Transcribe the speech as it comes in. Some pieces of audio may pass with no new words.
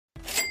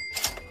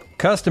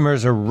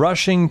Customers are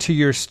rushing to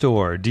your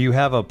store. Do you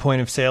have a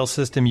point of sale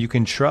system you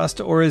can trust,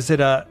 or is it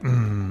a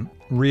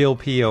real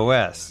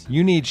POS?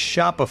 You need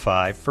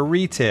Shopify for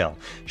retail.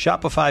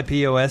 Shopify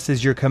POS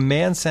is your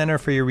command center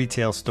for your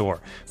retail store.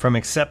 From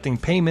accepting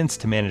payments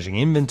to managing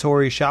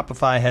inventory,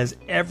 Shopify has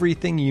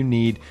everything you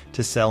need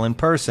to sell in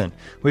person.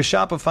 With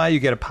Shopify, you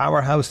get a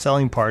powerhouse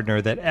selling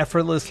partner that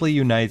effortlessly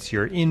unites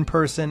your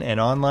in-person and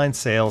online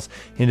sales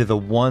into the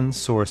one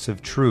source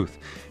of truth.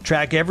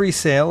 Track every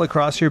sale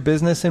across your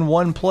business in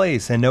one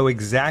place and know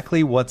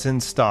exactly what's in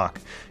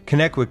stock.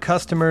 Connect with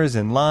customers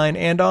in line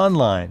and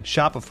online.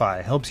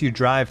 Shopify helps you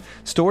drive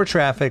store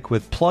traffic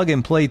with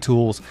plug-and-play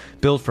tools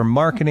built for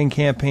marketing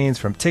campaigns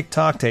from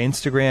TikTok to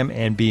Instagram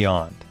and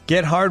beyond.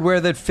 Get hardware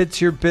that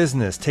fits your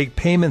business. Take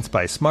payments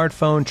by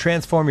smartphone,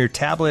 transform your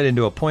tablet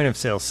into a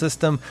point-of-sale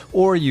system,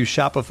 or use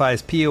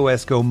Shopify's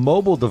POS Go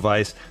mobile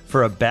device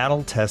for a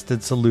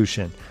battle-tested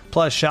solution.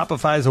 Plus,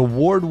 Shopify's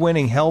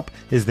award-winning help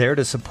is there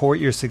to support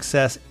your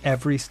success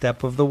every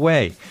step of the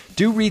way.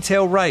 Do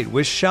retail right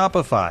with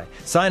Shopify.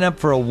 Sign up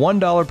for a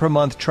 $1 per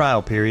month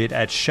trial period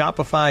at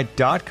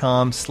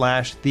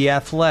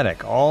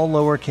shopify.com/theathletic, all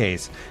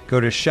lowercase. Go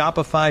to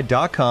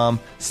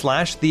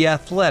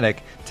shopify.com/theathletic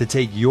to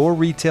take your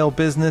retail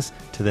business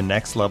to the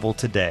next level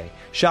today.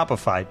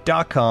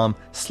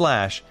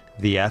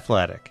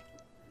 Shopify.com/theathletic.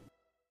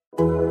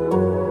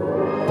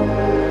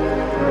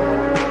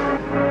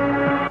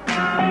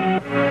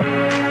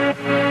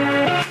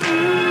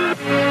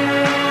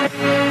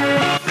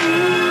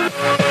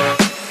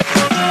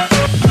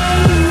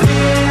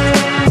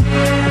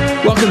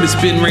 Welcome to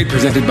Spin Rate,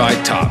 presented by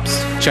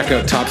Topps. Check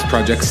out Topps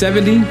Project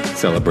 70,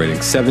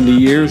 celebrating 70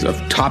 years of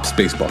Topps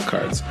baseball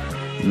cards.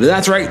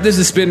 That's right, this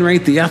is Spin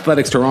Rate, the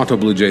Athletics Toronto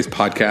Blue Jays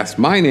podcast.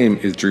 My name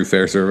is Drew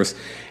Fairservice,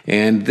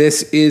 and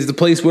this is the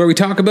place where we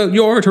talk about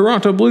your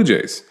Toronto Blue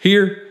Jays.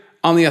 Here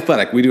on The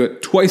Athletic, we do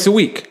it twice a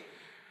week.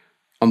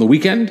 On the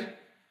weekend,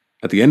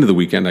 at the end of the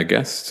weekend, I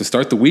guess, to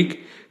start the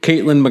week,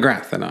 Caitlin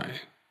McGrath and I.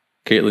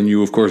 Caitlin,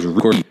 you, of course,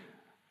 record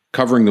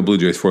covering the Blue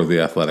Jays for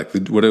The Athletic.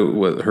 What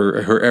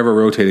her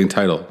ever-rotating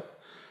title.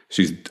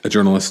 She's a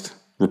journalist,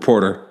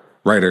 reporter,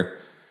 writer.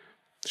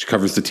 She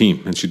covers the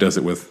team, and she does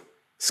it with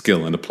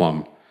skill and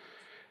aplomb.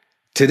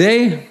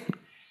 Today,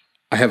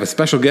 I have a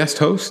special guest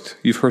host.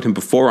 You've heard him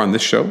before on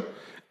this show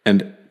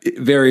and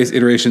various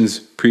iterations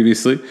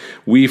previously.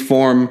 We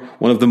form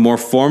one of the more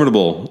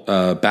formidable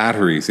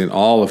batteries in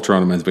all of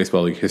Toronto Men's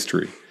Baseball League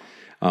history,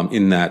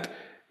 in that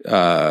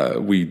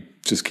we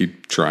just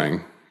keep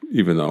trying,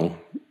 even though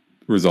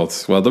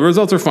the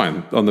results are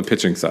fine on the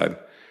pitching side.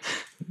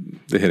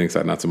 The hitting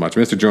side, not so much.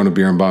 Mr. Jonah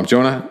Birnbaum.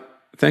 Jonah,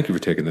 thank you for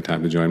taking the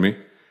time to join me.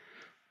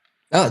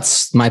 Oh,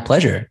 it's my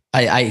pleasure.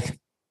 I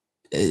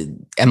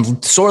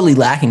am sorely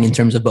lacking in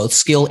terms of both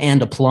skill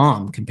and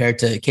aplomb compared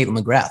to Caitlin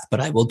McGrath,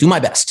 but I will do my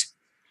best.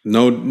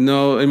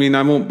 No. I mean,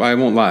 I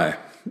won't lie.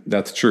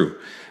 That's true.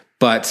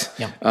 But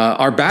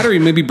our battery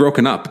may be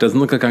broken up. It doesn't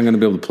look like I'm going to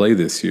be able to play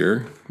this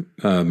year,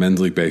 Men's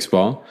League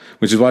Baseball,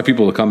 which is why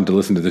people will come to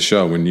listen to the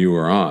show when you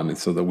are on, and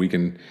so that we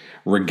can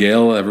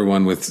regale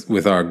everyone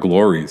with our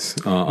glories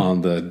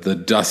on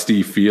the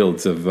dusty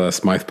fields of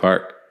Smythe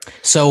Park.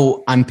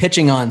 So I'm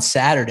pitching on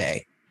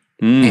Saturday,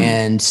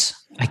 and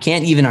I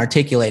can't even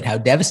articulate how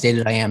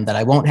devastated I am that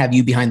I won't have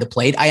you behind the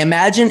plate. I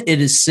imagine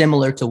it is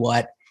similar to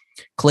what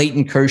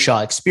Clayton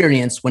Kershaw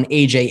experienced when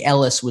AJ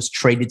Ellis was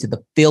traded to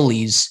the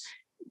Phillies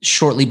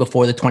shortly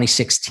before the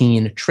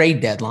 2016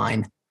 trade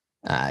deadline.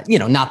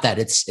 Not that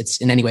it's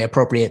in any way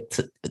appropriate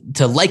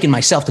to liken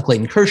myself to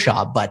Clayton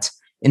Kershaw, but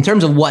in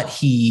terms of what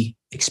he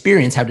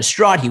experienced, how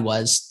distraught he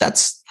was,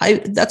 that's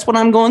what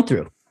I'm going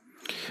through.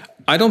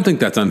 I don't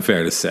think that's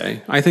unfair to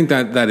say. I think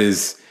that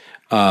is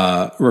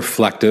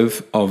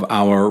reflective of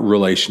our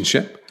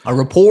relationship. Our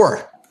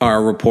rapport.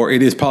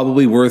 It is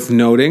probably worth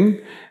noting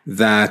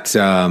that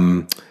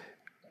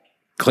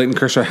Clayton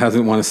Kershaw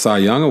hasn't won a Cy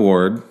Young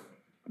Award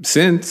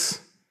since,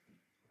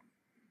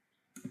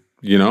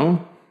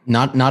 Not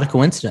a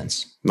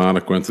coincidence. Not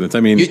a coincidence. I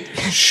mean,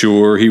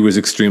 sure, he was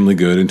extremely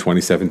good in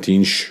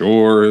 2017.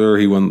 Sure,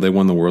 they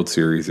won the World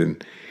Series in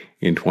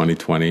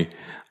 2020.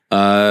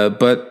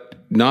 But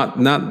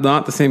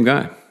not the same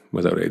guy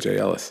without AJ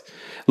Ellis.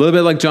 A little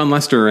bit like John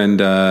Lester and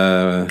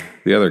the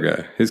other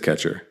guy, his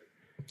catcher,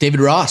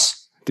 David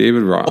Ross.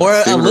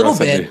 Or a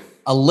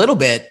little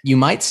bit, you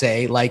might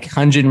say, like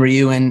Hyun-Jin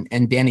Ryu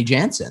and Danny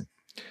Jansen.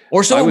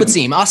 Or so it would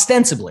seem,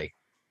 ostensibly.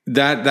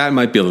 That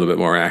might be a little bit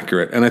more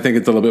accurate, and I think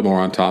it's a little bit more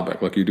on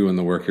topic, like you're doing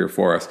the work here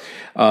for us.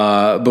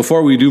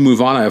 Before we do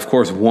move on, I, of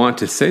course, want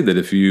to say that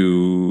if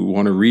you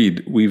want to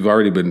read, we've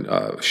already been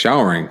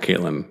showering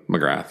Caitlin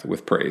McGrath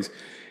with praise.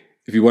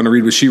 If you want to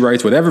read what she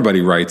writes, what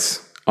everybody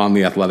writes on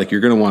The Athletic, you're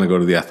going to want to go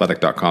to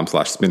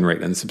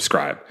theathletic.com/spinrate and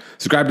subscribe.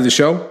 Subscribe to the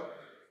show.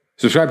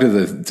 Subscribe to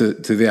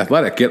the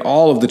Athletic. Get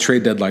all of the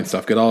trade deadline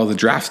stuff. Get all of the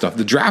draft stuff.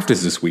 The draft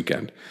is this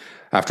weekend.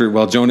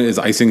 While Jonah is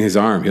icing his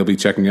arm, he'll be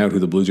checking out who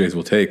the Blue Jays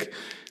will take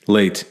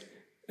late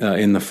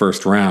in the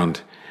first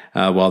round.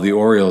 while the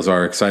Orioles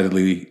are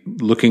excitedly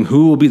looking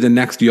who will be the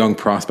next young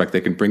prospect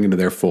they can bring into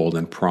their fold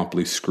and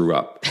promptly screw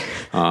up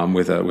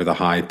with a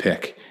high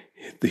pick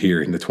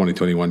here in the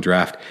 2021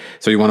 draft.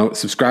 So you want to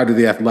subscribe to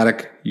The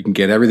Athletic. You can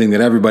get everything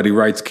that everybody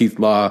writes, Keith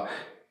Law,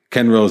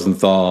 Ken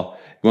Rosenthal.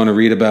 You want to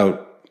read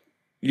about,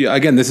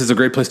 again, this is a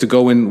great place to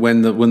go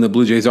when the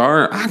Blue Jays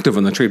are active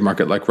on the trade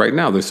market, like right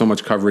now. There's so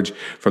much coverage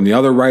from the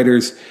other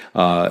writers.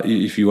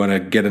 If you want to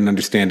get an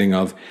understanding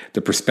of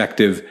the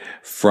perspective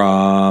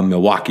from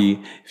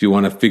Milwaukee, if you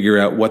want to figure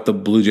out what the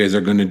Blue Jays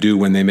are going to do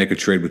when they make a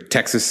trade with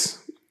Texas,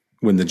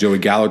 when the Joey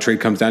Gallo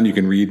trade comes down, you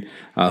can read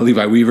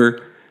Levi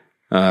Weaver,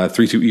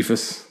 32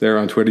 EFUS there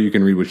on Twitter. You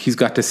can read what he's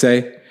got to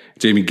say.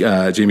 Jamie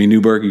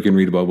Newberg, you can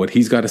read about what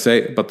he's got to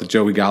say about the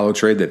Joey Gallo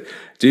trade. That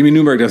Jamie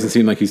Newberg doesn't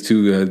seem like he's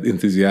too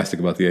enthusiastic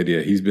about the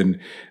idea. He's been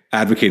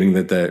advocating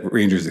that the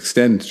Rangers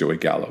extend Joey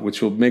Gallo,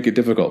 which will make it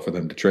difficult for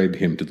them to trade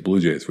him to the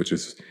Blue Jays, which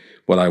is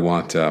what I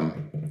want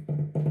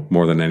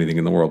more than anything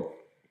in the world.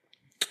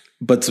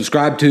 But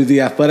subscribe to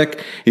The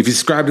Athletic. If you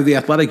subscribe to The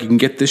Athletic, you can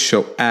get this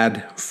show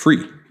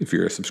ad-free. If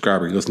you're a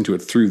subscriber, you listen to it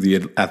through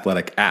the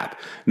Athletic app.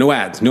 No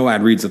ads, no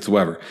ad reads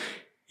whatsoever.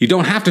 You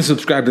don't have to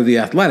subscribe to The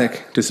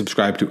Athletic to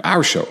subscribe to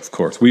our show, of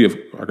course. We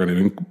are going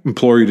to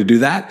implore you to do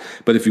that.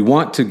 But if you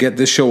want to get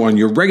this show on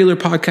your regular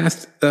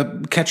podcast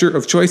catcher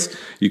of choice,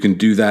 you can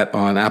do that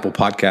on Apple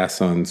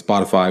Podcasts, on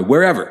Spotify,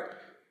 wherever.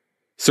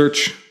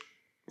 Search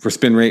for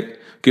Spin Rate.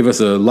 Give us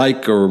a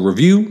like or a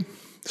review.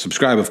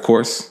 Subscribe, of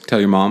course. Tell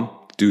your mom.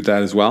 Do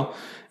that as well.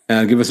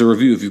 And give us a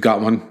review if you've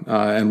got one.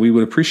 And we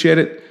would appreciate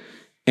it.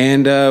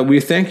 And we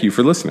thank you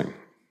for listening,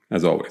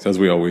 as always, as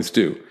we always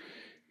do.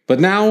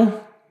 But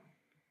now,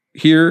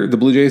 here, the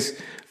Blue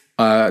Jays,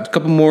 a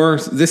couple more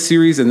this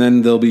series, and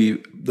then they'll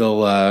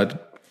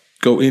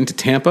go into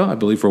Tampa, I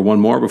believe, for one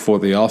more before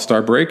the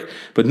All-Star break,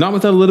 but not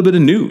without a little bit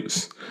of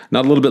news.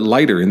 Not a little bit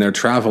lighter in their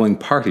traveling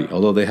party,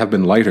 although they have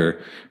been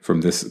lighter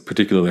from this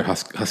particularly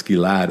husky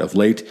lad of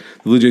late.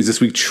 The Blue Jays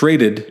this week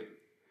traded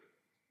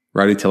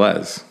Rowdy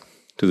Tellez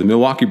to the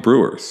Milwaukee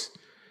Brewers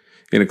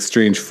in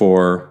exchange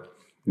for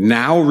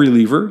now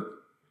reliever,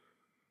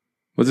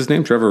 what's his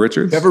name? Trevor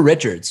Richards? Trevor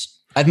Richards.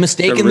 I've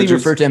mistakenly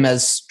referred to him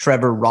as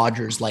Trevor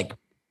Rogers like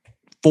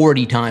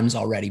 40 times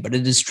already, but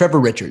it is Trevor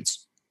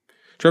Richards.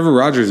 Trevor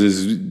Rogers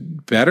is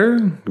better,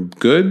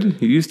 good.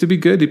 He used to be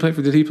good.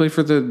 Did he play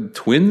for the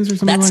Twins or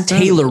something like that?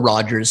 That's Taylor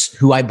Rogers,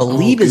 who I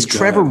believe is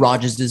Trevor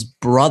Rogers'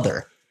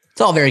 brother.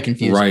 It's all very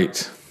confusing.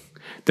 Right.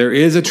 There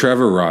is a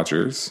Trevor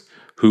Rogers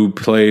who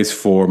plays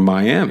for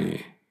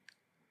Miami.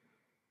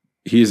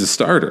 He is a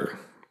starter.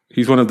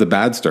 He's one of the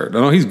bad starters.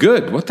 No, he's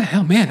good. What the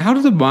hell, man? How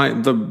do the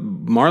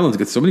Marlins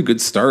get so many good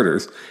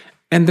starters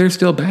and they're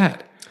still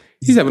bad?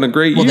 He's having a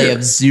great year. Well, they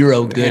have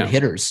zero good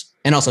hitters.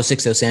 And also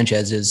Sixto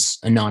Sanchez is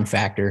a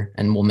non-factor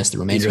and will miss the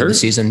remainder of the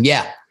season.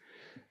 Yeah.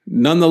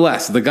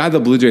 Nonetheless, the guy the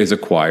Blue Jays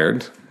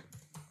acquired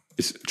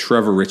is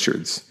Trevor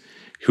Richards,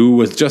 who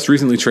was just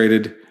recently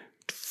traded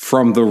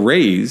from the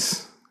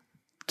Rays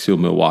to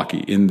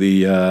Milwaukee in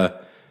the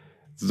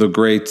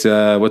great,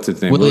 what's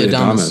his name? Willy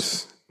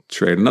Adames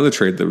trade. Another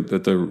trade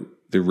that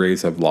the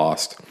Rays have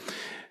lost.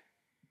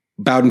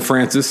 Bowden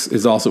Francis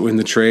is also in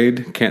the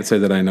trade. Can't say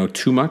that I know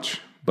too much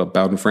about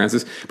Bowden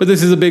Francis, but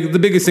this is the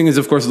biggest thing is,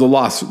 of course, the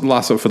loss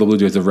for the Blue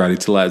Jays of Rowdy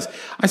Tellez.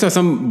 I saw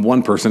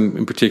one person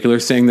in particular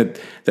saying that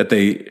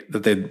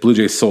the Blue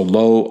Jays sold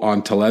low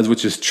on Tellez,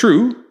 which is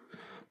true,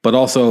 but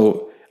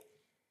also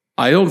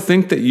I don't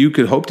think that you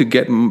could hope to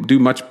do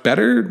much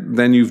better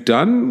than you've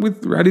done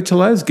with Rowdy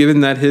Tellez,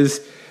 given that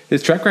his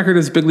track record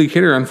as a big league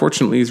hitter,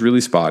 unfortunately, is really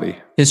spotty.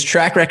 His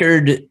track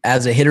record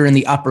as a hitter in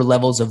the upper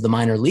levels of the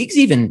minor leagues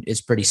even is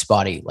pretty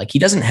spotty. Like, he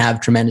doesn't have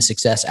tremendous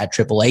success at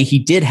AAA. He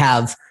did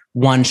have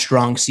one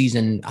strong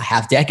season a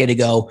half decade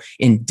ago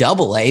in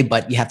AA,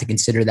 but you have to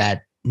consider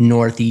that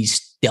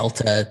Northeast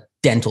Delta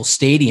Dental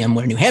Stadium,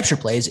 where New Hampshire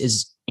plays,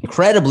 is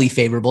incredibly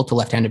favorable to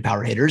left-handed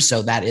power hitters.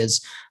 So that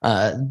is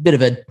a bit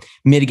of a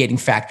mitigating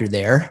factor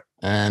there.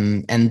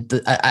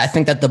 I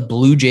think that the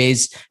Blue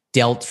Jays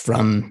dealt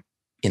from,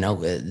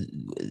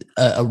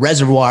 a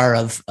reservoir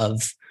of a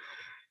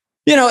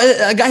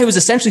guy who was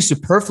essentially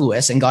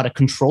superfluous and got a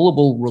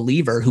controllable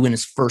reliever who in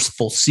his first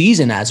full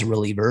season as a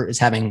reliever is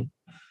having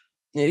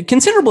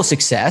considerable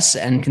success,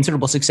 and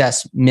considerable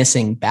success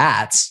missing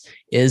bats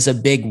is a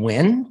big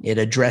win. It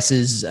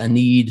addresses a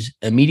need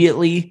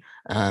immediately,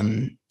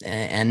 and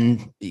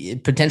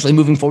potentially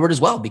moving forward as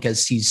well,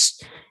 because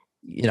he's,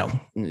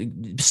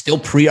 still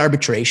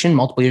pre-arbitration,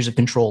 multiple years of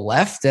control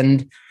left,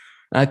 and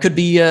could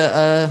be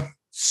a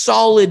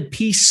solid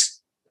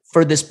piece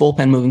for this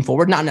bullpen moving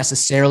forward. Not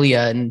necessarily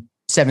a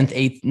 7th,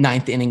 8th,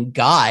 9th inning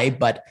guy,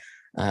 but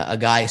a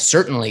guy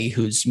certainly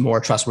who's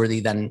more trustworthy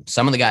than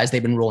some of the guys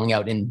they've been rolling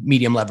out in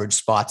medium leverage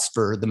spots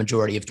for the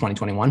majority of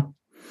 2021.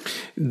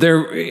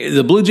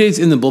 The Blue Jays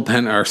in the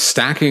bullpen are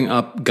stacking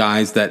up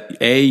guys that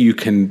A, you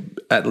can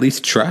at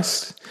least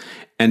trust,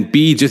 and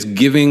B, just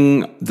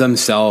giving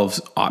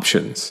themselves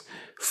options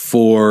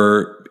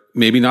for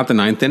maybe not the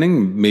 9th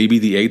inning, maybe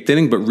the 8th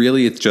inning, but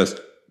really it's just,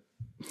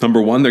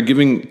 number one, they're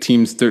giving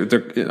teams,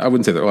 I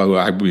would say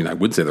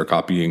they're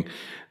copying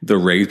the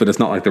Rays, but it's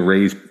not like the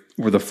Rays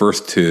were the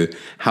first to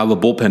have a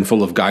bullpen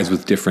full of guys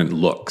with different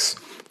looks.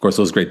 Of course,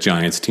 those great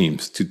Giants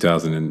teams,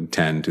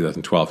 2010,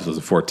 2012,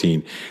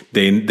 2014,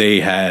 they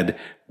had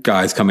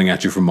guys coming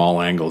at you from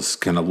all angles,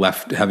 kind of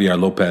Javier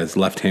Lopez,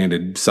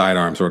 left-handed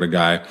sidearm sort of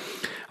guy.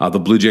 The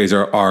Blue Jays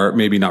are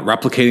maybe not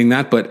replicating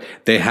that, but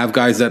they have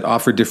guys that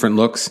offer different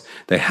looks.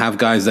 They have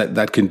guys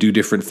that can do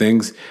different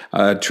things.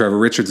 Trevor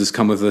Richards has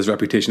come with his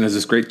reputation as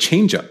this great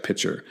changeup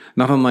pitcher,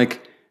 not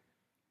unlike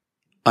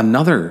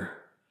another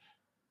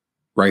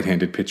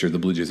right-handed pitcher the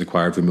Blue Jays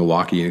acquired from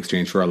Milwaukee in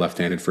exchange for a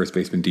left-handed first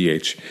baseman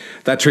DH.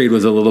 That trade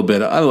was a little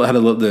bit,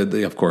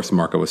 of course,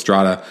 Marco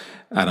Estrada,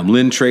 Adam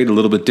Lind trade, a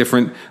little bit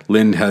different.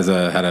 Lind had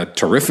a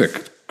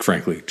terrific,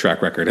 frankly,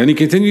 track record, and he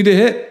continued to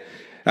hit.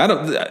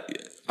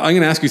 I'm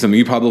going to ask you something.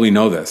 You probably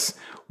know this.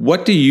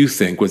 What do you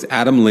think was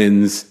Adam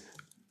Lind's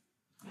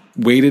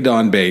weighted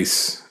on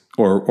base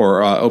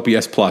or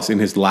OPS plus in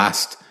his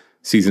last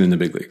season in the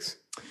big leagues?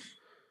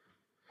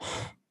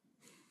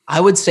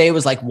 I would say it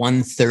was like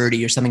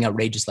 130 or something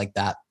outrageous like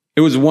that.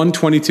 It was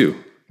 122.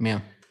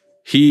 Yeah.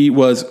 He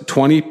was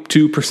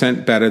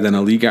 22% better than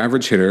a league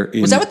average hitter.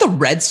 Was that with the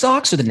Red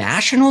Sox or the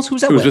Nationals? Who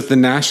was that with? It was with the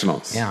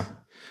Nationals. Yeah.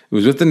 It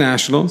was with the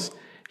Nationals.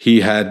 He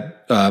had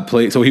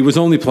played, so he was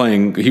only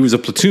playing. He was a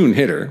platoon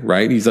hitter,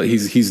 right? He's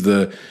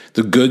the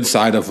good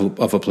side of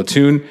a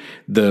platoon.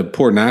 The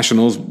poor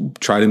Nationals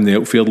tried him in the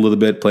outfield a little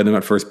bit, played him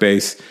at first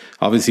base.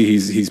 Obviously,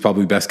 he's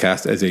probably best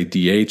cast as a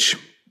DH,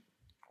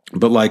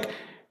 but like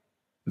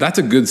that's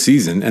a good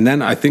season. And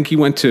then I think he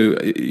went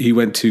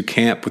to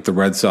camp with the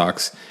Red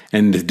Sox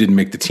and didn't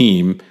make the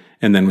team,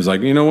 and then was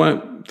like, you know what?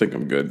 I think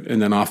I'm good.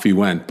 And then off he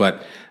went.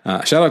 But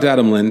shout out to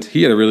Adam Lind.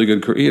 He had a really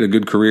good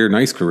career,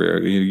 nice career.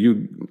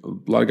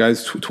 A lot of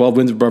guys, 12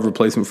 wins above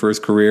replacement for his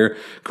career.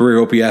 Career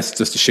OPS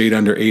just a shade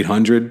under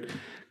 800.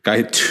 Guy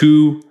hit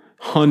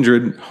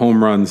 200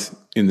 home runs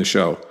in the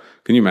show.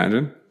 Can you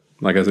imagine?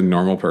 Like as a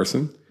normal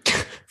person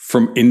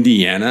from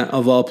Indiana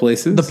of all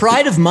places. The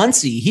pride of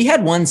Muncie. He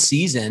had one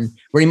season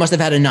where he must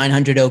have had a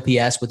 900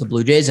 OPS with the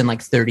Blue Jays and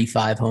like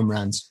 35 home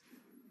runs.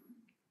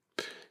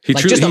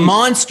 Just a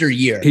monster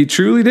year. He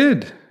truly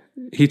did.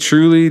 He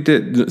truly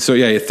did. So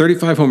yeah, he had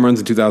 35 home runs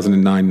in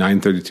 2009,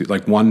 932,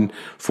 like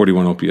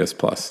 141 OPS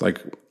plus,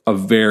 like a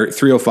very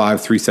 305,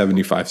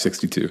 375,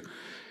 62.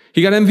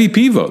 He got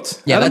MVP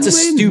votes. Yeah, that's a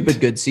stupid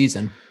good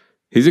season.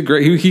 He's a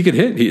great. He could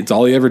hit. It's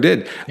all he ever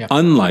did. Yeah.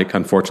 Unlike,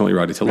 unfortunately,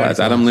 Rowdy Tellez.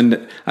 Adam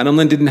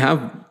Lind didn't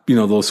have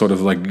those sort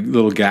of like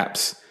little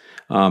gaps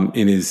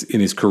in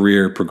his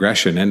career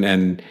progression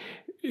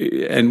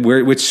and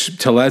which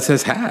Tellez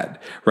has had,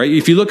 right?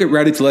 If you look at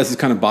Rowdy Tellez's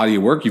kind of body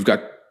of work, you've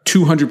got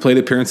 200 plate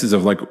appearances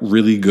of like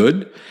really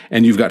good,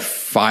 and you've got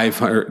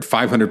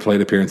 500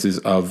 plate appearances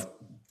of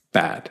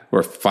bad,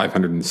 or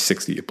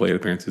 560 plate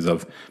appearances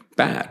of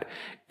bad.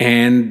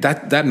 And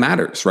that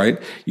matters, right?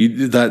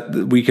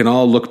 That we can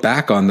all look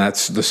back on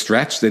that's the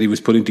stretch that he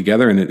was putting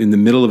together in the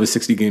middle of a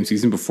 60-game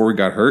season before he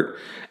got hurt.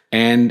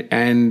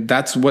 And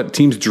that's what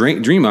teams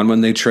dream on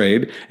when they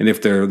trade. And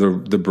if they're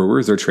the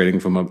Brewers, they're trading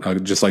from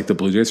just like the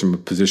Blue Jays, from a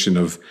position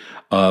of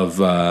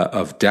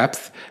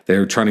depth.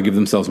 They're trying to give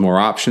themselves more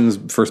options.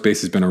 First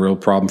base has been a real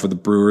problem for the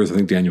Brewers. I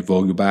think Daniel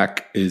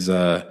Vogelbach is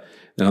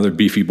another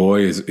beefy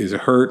boy is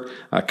hurt.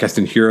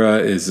 Keston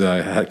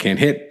Hiura can't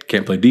hit,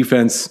 can't play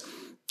defense.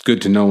 Good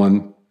to no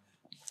one.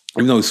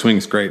 Even though his swing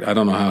is great, I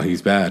don't know how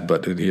he's bad,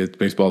 but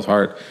baseball's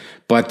hard.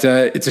 But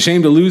it's a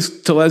shame to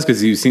lose Tellez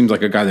because he seems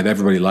like a guy that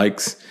everybody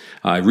likes.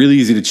 Really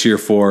easy to cheer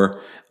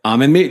for.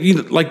 And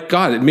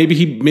maybe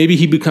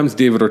he becomes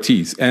David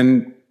Ortiz.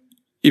 And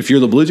if you're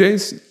the Blue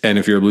Jays, and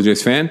if you're a Blue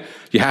Jays fan,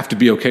 you have to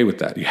be okay with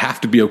that. You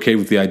have to be okay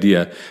with the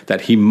idea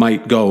that he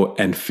might go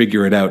and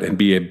figure it out and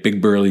be a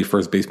big burly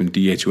first baseman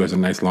DH who has a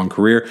nice long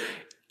career.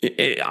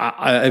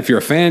 If you're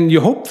a fan, you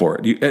hope for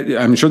it.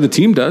 I'm sure the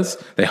team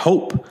does. They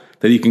hope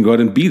that he can go out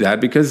and be that,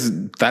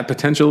 because that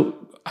potential,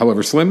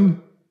 however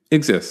slim,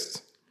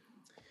 exists.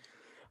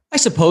 I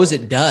suppose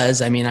it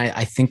does. I mean,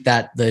 I think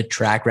that the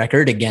track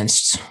record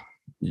against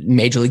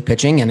major league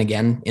pitching, and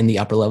again, in the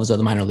upper levels of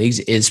the minor leagues,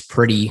 is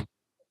pretty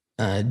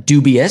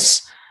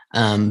dubious.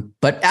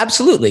 But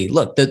absolutely,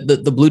 look,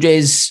 the Blue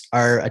Jays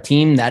are a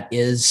team that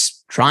is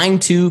trying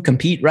to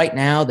compete right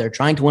now. They're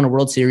trying to win a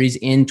World Series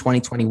in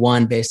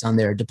 2021 based on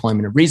their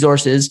deployment of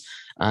resources.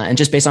 And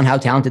just based on how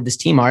talented this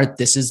team are,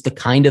 this is the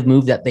kind of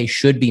move that they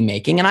should be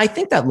making. And I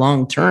think that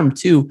long term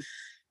too,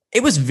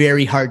 it was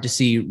very hard to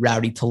see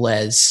Rowdy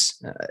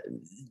Tellez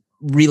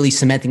really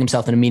cementing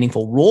himself in a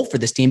meaningful role for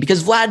this team,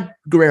 because Vlad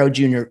Guerrero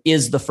Jr.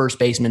 is the first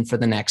baseman for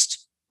the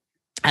next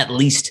at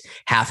least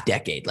half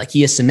decade. Like,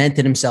 he has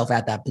cemented himself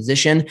at that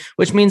position,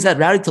 which means that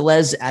Rowdy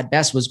Tellez at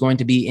best was going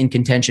to be in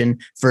contention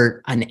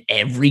for an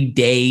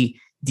everyday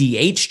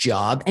DH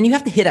job. And you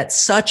have to hit at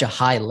such a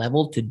high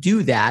level to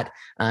do that,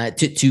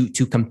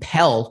 to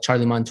compel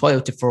Charlie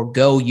Montoyo to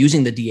forego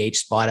using the DH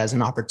spot as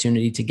an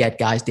opportunity to get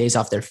guys days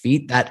off their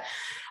feet. That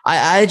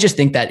I just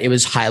think that it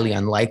was highly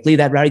unlikely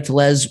that Rowdy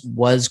Tellez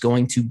was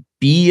going to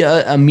be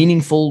a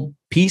meaningful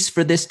piece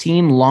for this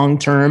team long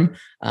term.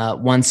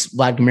 Once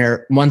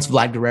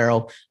Vlad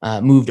Guerrero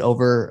moved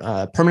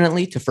over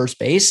permanently to first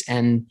base,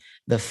 and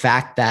the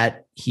fact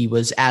that he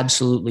was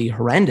absolutely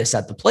horrendous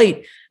at the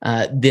plate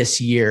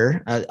this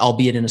year,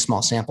 albeit in a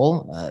small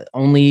sample,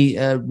 only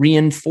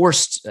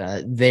reinforced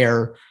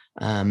the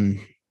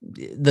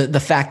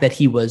fact that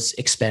he was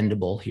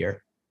expendable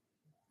here.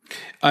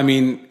 I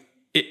mean,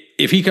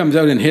 if he comes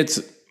out and hits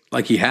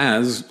like he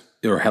has,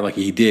 or like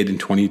he did in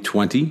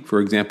 2020, for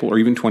example, or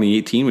even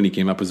 2018 when he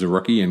came up as a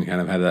rookie and kind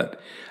of had that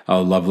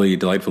lovely,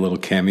 delightful little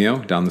cameo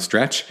down the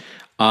stretch,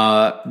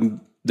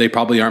 they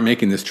probably aren't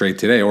making this trade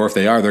today. Or if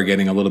they are, they're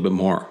getting a little bit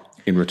more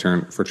in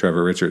return for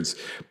Trevor Richards.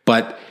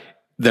 But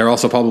they're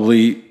also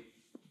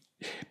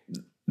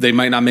they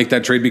might not make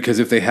that trade because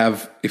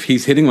if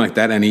he's hitting like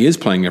that and he is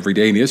playing every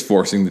day and he is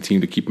forcing the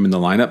team to keep him in the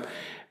lineup,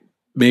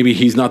 maybe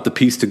he's not the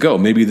piece to go.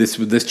 Maybe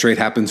this trade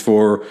happens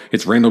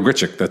it's Randal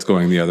Grichuk that's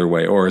going the other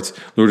way, or it's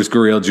Lourdes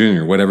Gurriel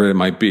Jr., whatever it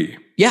might be.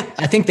 Yeah,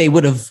 I think they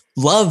would have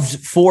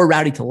loved for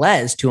Rowdy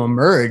Tellez to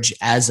emerge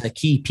as a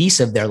key piece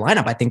of their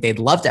lineup. I think they'd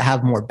love to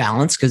have more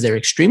balance because they're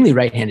extremely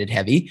right-handed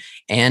heavy.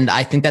 And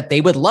I think that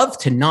they would love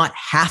to not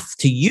have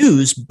to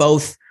use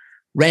both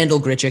Randal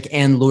Grichuk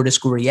and Lourdes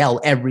Gurriel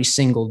every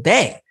single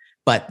day.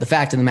 But the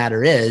fact of the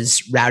matter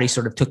is, Rowdy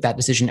sort of took that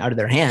decision out of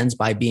their hands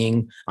by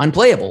being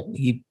unplayable.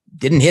 He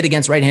didn't hit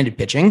against right-handed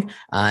pitching,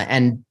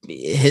 and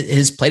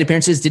his plate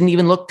appearances didn't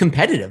even look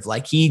competitive.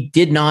 Like, he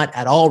did not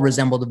at all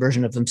resemble the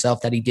version of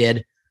himself that he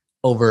did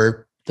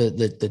over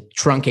the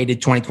truncated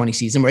 2020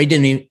 season, where he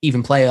didn't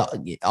even play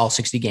all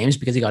 60 games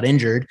because he got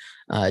injured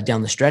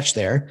down the stretch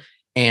there.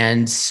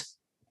 And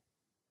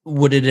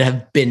would it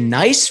have been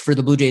nice for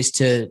the Blue Jays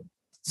to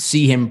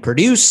see him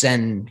produce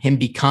and him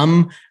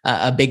become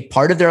a big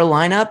part of their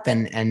lineup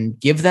and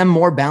give them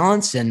more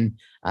balance and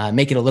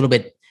make it a little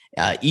bit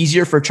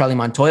easier for Charlie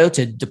Montoyo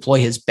to deploy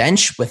his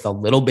bench with a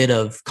little bit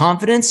of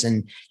confidence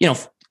and,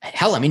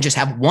 hell, I mean, just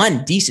have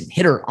one decent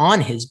hitter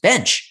on his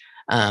bench.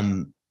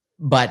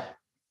 But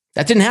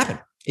that didn't happen.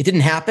 It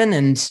didn't happen.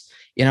 And,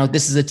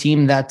 this is a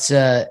team that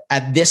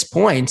at this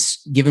point,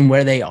 given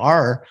where they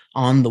are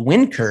on the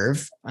win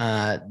curve,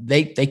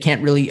 they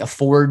can't really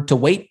afford to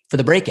wait for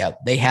the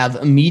breakout. They have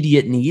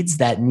immediate needs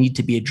that need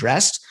to be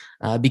addressed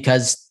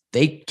because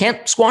they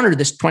can't squander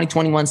this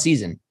 2021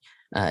 season.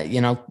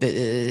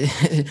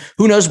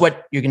 Who knows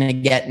what you're going to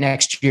get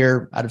next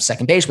year out of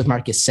second base with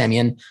Marcus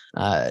Semien,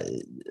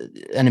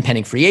 an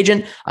impending free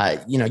agent.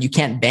 You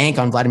can't bank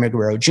on Vladimir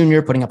Guerrero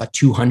Jr. putting up a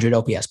 200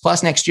 OPS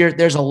plus next year.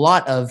 There's a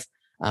lot of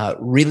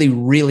really,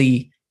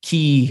 really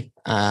key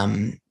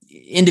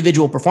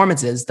individual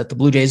performances that the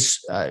Blue Jays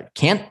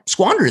can't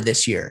squander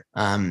this year.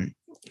 They're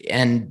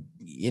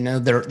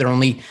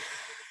only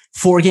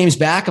 4 games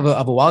back of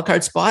a wild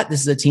card spot.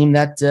 This is a team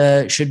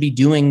that should be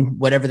doing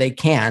whatever they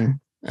can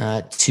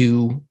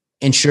to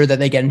ensure that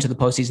they get into the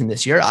postseason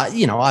this year.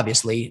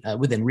 Obviously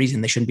within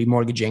reason, they shouldn't be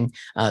mortgaging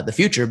the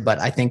future, but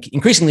I think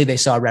increasingly they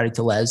saw Rowdy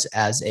Tellez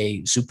as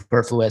a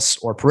superfluous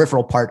or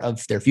peripheral part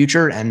of their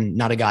future and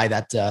not a guy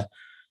that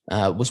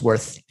was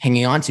worth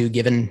hanging on to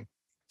given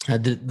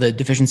the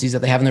deficiencies that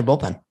they have in their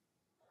bullpen.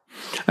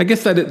 I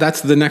guess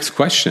that's the next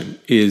question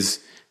is,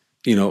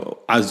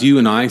 as you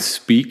and I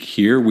speak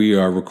here, we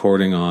are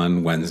recording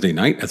on Wednesday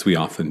night, as we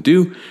often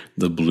do.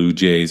 The Blue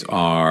Jays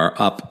are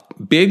up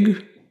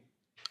big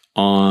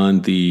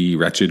on the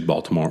wretched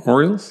Baltimore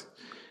Orioles,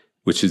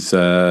 which is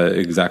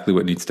exactly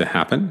what needs to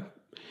happen.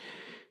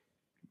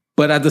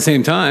 But at the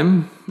same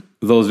time,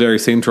 those very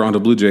same Toronto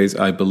Blue Jays,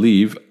 I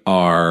believe,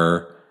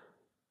 are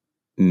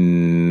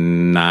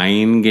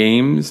 9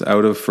 games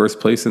out of first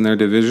place in their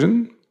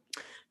division.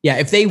 Yeah,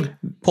 if they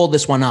pull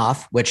this one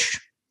off,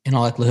 which in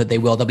all likelihood they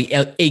will, they'll be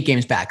 8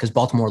 games back because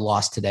Baltimore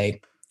lost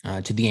today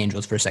to the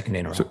Angels for a second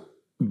day in a row. So,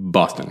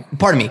 Boston.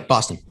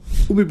 Boston.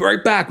 We'll be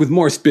right back with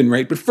more Spin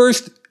Rate, but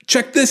first,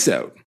 check this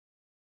out.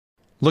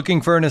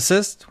 Looking for an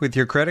assist with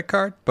your credit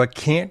card, but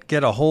can't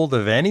get a hold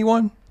of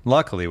anyone?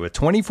 Luckily, with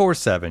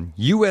 24/7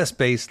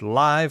 U.S.-based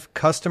live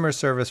customer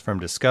service from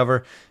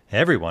Discover,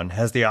 everyone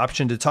has the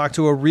option to talk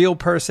to a real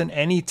person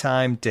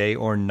anytime, day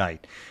or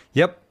night.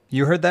 Yep,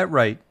 you heard that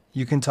right.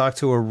 You can talk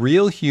to a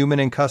real human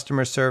in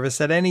customer service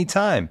at any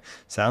time.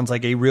 Sounds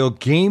like a real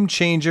game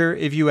changer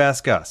if you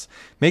ask us.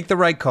 Make the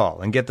right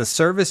call and get the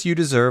service you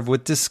deserve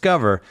with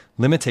Discover.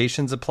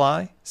 Limitations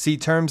apply. See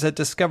terms at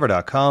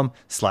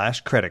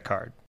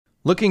discover.com/creditcard.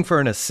 Looking for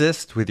an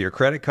assist with your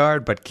credit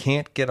card but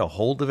can't get a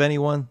hold of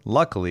anyone?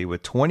 Luckily,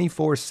 with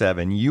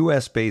 24/7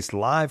 U.S.-based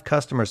live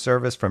customer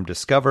service from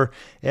Discover,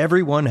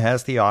 everyone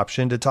has the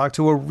option to talk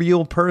to a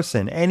real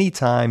person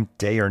anytime,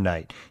 day or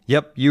night.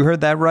 Yep, you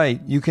heard that right.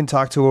 You can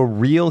talk to a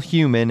real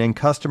human in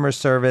customer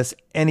service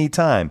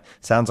anytime.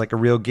 Sounds like a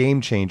real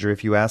game changer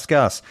if you ask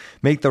us.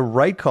 Make the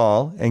right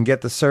call and get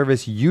the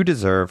service you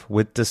deserve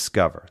with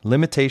Discover.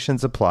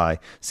 Limitations apply.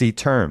 See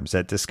terms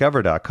at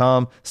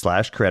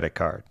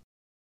discover.com/creditcard.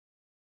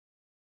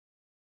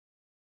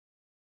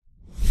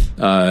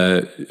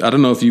 I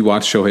don't know if you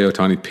watched Shohei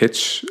Ohtani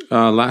pitch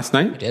last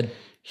night. I did.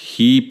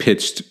 He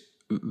pitched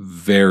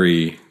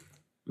very,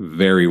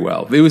 very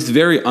well. It was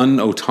very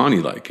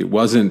un-Ohtani-like. It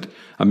wasn't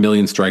a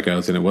million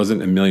strikeouts and it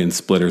wasn't a million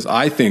splitters.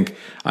 I think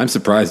I'm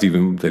surprised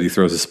even that he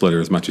throws a splitter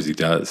as much as he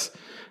does,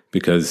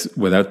 because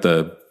without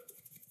the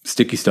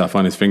sticky stuff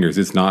on his fingers,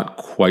 it's not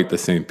quite the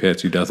same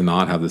pitch. He does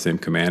not have the same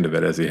command of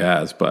it as he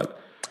has. But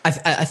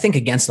I think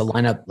against a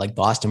lineup like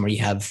Boston, where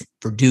you have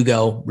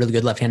Verdugo, really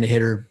good left-handed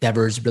hitter,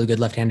 Devers, really good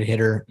left-handed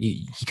hitter,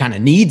 he kind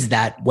of needs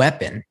that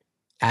weapon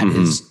at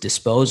his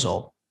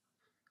disposal.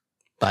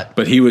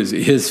 But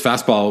his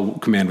fastball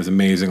command was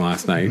amazing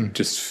last night. I'm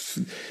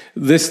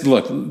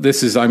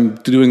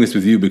doing this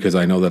with you because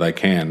I know that I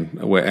can,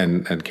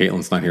 and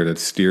Caitlin's not here to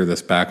steer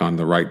this back on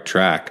the right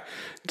track,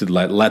 to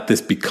let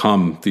this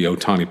become the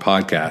Ohtani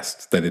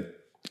podcast that it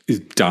is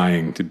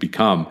dying to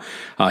become.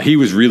 He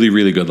was really,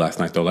 really good last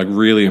night, though, like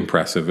really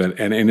impressive,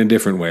 and in a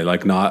different way,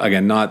 like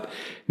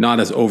not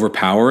as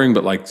overpowering,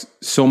 but like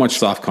so much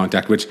soft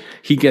contact, which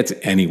he gets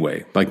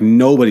anyway. Like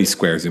nobody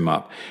squares him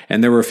up.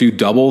 And there were a few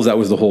doubles. That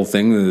was the whole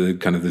thing,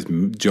 kind of this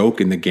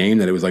joke in the game,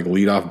 that it was like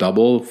leadoff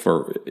double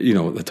for,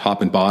 the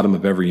top and bottom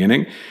of every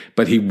inning.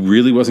 But he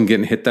really wasn't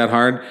getting hit that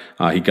hard.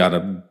 He got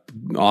a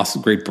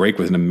awesome, great break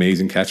with an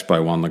amazing catch by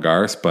Juan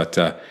Lagares. But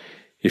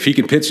if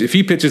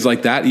he pitches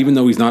like that, even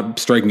though he's not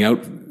striking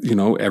out,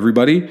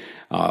 everybody,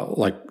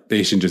 like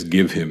they should just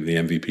give him the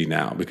MVP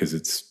now, because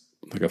it's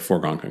like a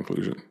foregone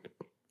conclusion.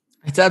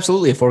 It's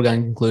absolutely a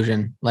foregone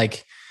conclusion.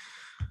 Like,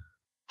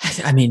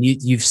 I mean,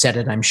 you've said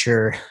it, I'm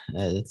sure,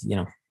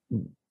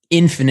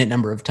 infinite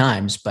number of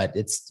times, but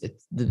it's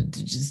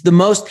the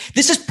most,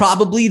 this is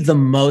probably the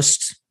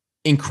most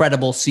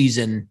incredible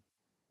season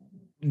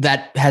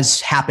that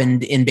has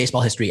happened in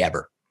baseball history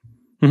ever.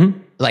 Mm-hmm.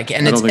 Like,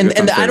 and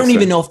I don't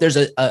even know if there's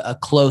a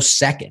close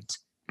second.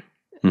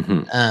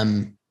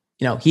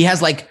 Mm-hmm. He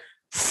has like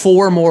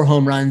 4 more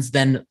home runs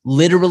than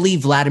literally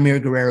Vladimir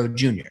Guerrero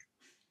Jr.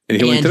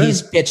 And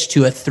he's pitched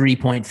to a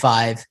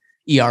 3.5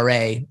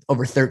 ERA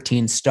over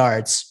 13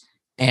 starts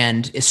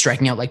and is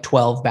striking out like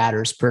 12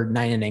 batters per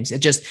 9 innings.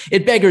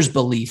 It beggars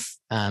belief.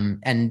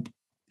 And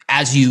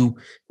as you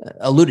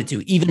alluded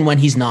to, even when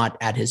he's not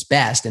at his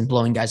best and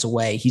blowing guys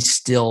away, he's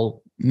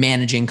still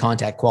managing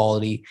contact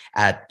quality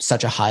at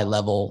such a high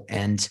level.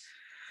 And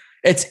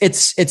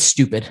it's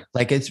stupid.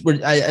 Like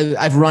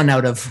I've run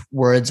out of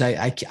words.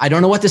 I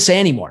don't know what to say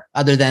anymore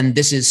other than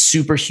this is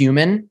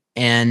superhuman,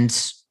 and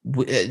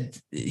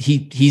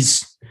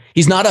he's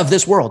not of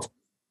this world.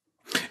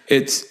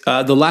 It's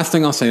the last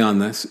thing I'll say on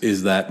this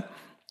is that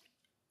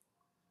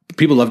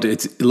people love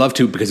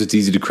to because it's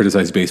easy to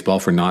criticize baseball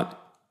for not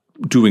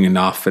doing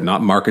enough and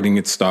not marketing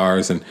its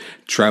stars, and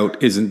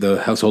Trout isn't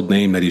the household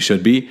name that he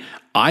should be.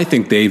 I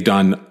think they've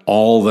done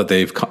all that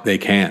they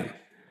can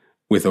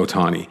with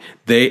Ohtani.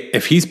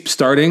 If he's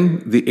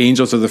starting, the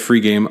Angels are the free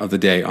game of the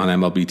day on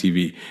MLB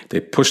TV. They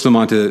push them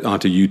onto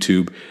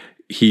YouTube.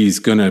 It's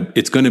going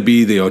to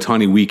be the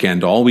Ohtani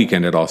weekend, all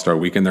weekend at All-Star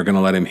Weekend. They're going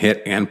to let him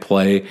hit and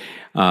play.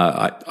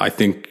 I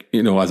think,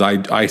 as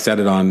I said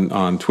it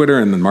on Twitter,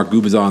 and then Mark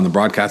Gubicza on the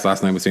broadcast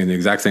last night was saying the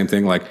exact same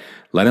thing. Like,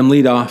 let him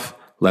lead off,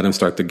 let him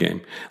start the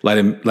game, let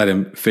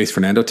him face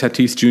Fernando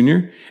Tatis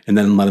Jr., and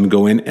then let him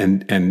go in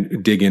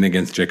and dig in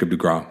against Jacob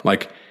deGrom.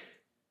 Like,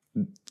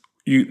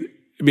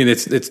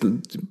 it's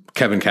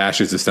Kevin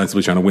Cash is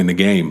ostensibly trying to win the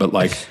game, but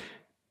like,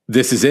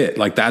 this is it.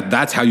 Like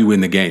that's how you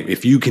win the game.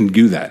 If you can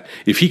do that,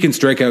 if he can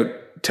strike out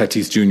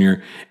Tatis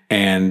Jr.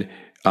 and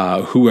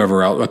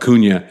whoever else,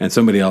 Acuna and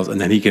somebody else, and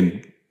then he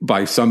can,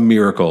 by some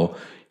miracle,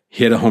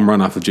 hit a home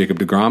run off of Jacob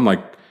deGrom,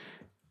 like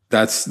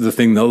that's the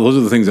thing. Those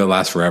are the things that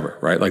last forever,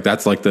 right? Like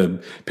that's like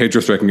the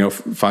Pedro striking out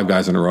 5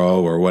 guys in a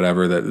row or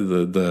whatever, that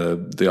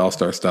the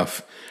All-Star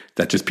stuff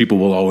that just people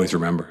will always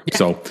remember. Yeah.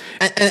 So,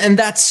 and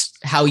that's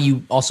how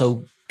you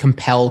also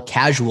compel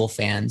casual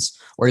fans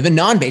or even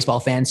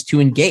non-baseball fans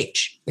to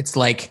engage. It's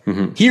like,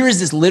 here is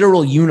this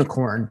literal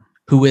unicorn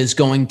who is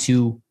going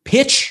to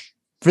pitch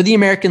for the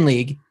American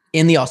League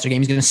in the All-Star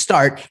game. He's going to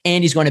start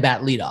and he's going to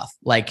bat leadoff.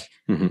 Like,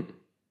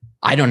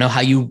 I don't know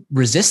how you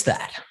resist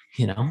that,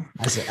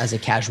 as a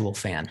casual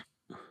fan.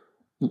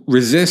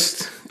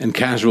 Resist and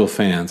casual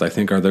fans, I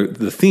think, are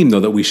the theme, though,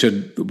 that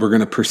we're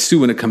going to pursue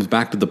when it comes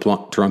back to the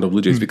Toronto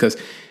Blue Jays, because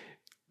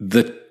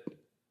the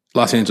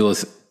Los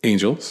Angeles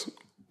Angels,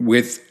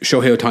 with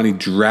Shohei Ohtani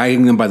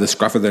dragging them by the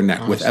scruff of their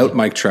neck, without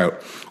Mike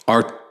Trout,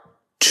 are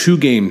 2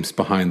 games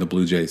behind the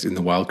Blue Jays in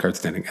the wild card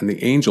standing, and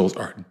the Angels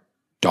are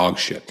dog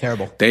shit.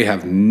 Terrible. They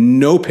have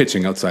no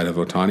pitching outside of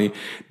Ohtani.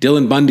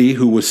 Dylan Bundy,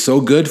 who was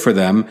so good for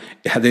them,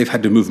 they've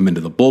had to move him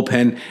into the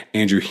bullpen.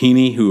 Andrew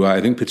Heaney, who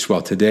I think pitched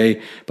well today,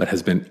 but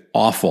has been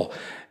awful.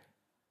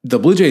 The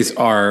Blue Jays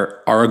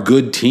are a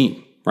good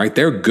team, right?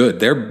 They're good.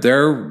 Their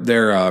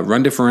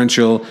run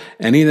differential,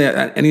 any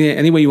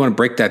way you want to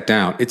break that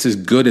down, it's as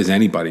good as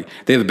anybody.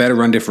 They have a better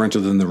run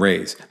differential than the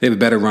Rays. They have a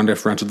better run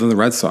differential than the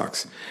Red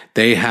Sox.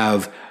 They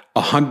have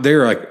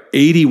they're like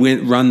 80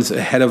 runs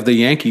ahead of the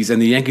Yankees,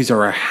 and the Yankees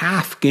are a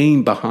half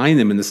game behind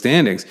them in the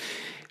standings.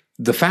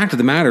 The fact of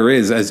the matter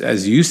is,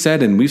 as you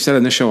said, and we've said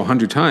on this show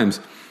 100 times,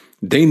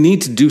 they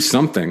need to do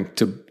something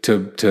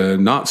to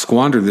not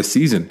squander this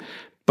season.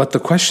 But the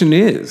question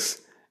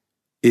is,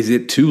 is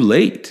it too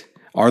late?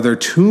 Are there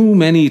too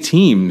many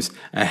teams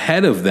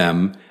ahead of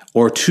them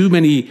or too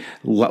many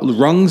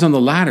rungs on the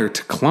ladder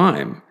to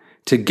climb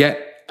to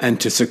get and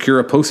to secure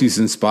a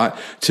postseason spot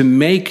to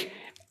make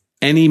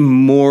any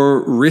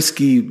more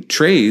risky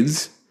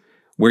trades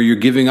where you're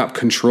giving up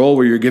control,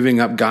 where you're giving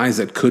up guys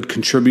that could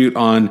contribute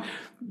on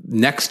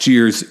next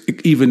year's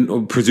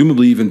even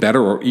presumably even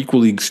better or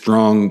equally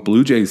strong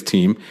Blue Jays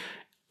team?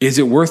 Is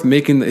it worth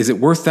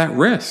that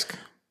risk?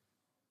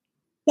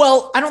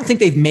 Well, I don't think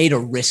they've made a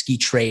risky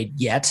trade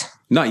yet.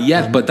 Not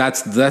yet, but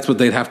that's what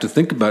they'd have to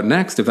think about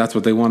next if that's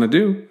what they want to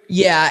do.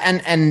 Yeah,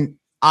 and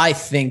I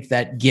think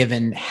that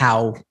given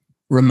how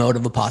remote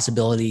of a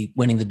possibility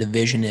winning the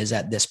division is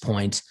at this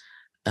point,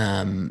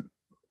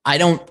 I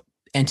don't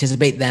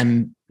anticipate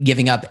them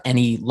giving up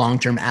any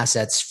long-term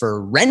assets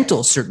for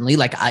rentals. Certainly,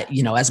 like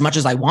as much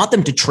as I want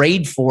them to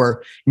trade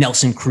for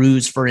Nelson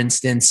Cruz, for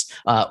instance,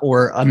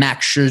 or a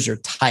Max Scherzer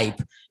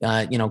type,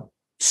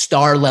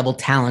 star level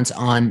talents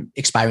on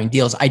expiring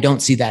deals, I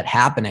don't see that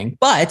happening.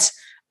 But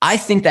I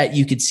think that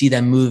you could see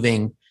them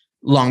moving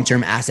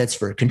long-term assets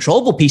for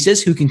controllable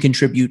pieces who can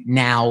contribute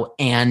now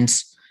and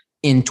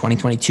in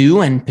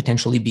 2022 and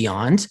potentially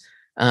beyond.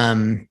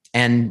 And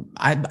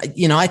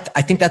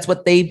I think that's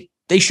what they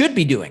should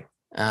be doing.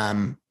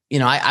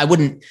 I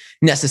wouldn't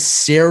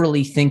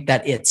necessarily think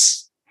that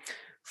it's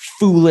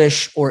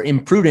foolish or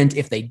imprudent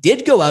if they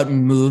did go out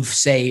and move,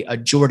 say, a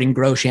Jordan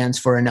Groshans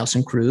for a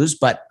Nelson Cruz,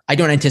 but I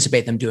don't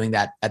anticipate them doing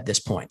that at this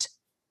point.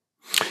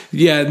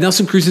 Yeah,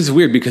 Nelson Cruz is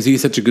weird because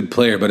he's such a good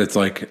player, but it's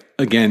like,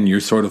 again,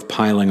 you're sort of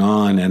piling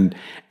on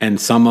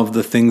and some of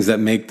the things that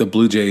make the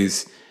Blue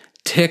Jays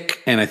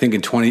tick. And I think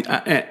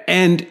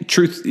and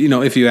truth,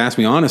 if you ask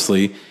me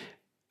honestly,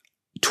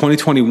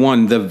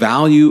 2021, the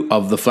value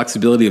of the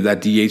flexibility of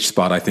that DH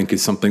spot, I think,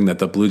 is something that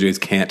the Blue Jays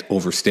can't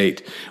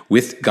overstate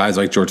with guys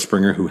like George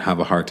Springer who have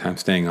a hard time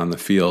staying on the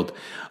field.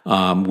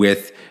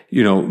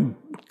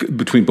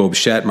 Between Bo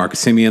Bichette,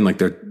 Marcus Semien, like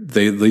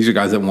these are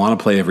guys that want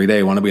to play every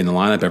day, want to be in the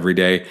lineup every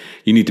day.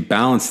 You need to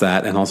balance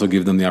that and also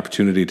give them the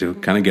opportunity to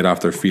kind of get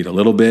off their feet a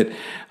little bit.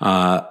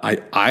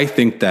 I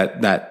think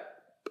that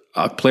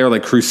a player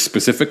like Cruz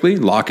specifically,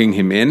 locking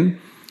him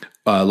in,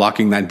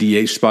 locking that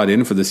DH spot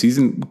in for the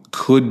season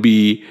could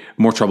be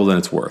more trouble than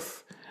it's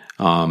worth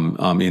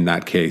in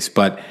that case.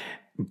 But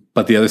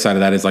the other side of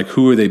that is like,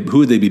 who would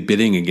they be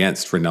bidding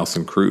against for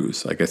Nelson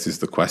Cruz, I guess is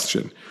the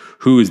question.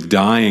 Who is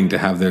dying to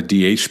have their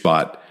DH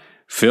spot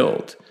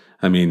filled?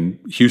 I mean,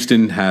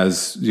 Houston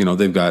has,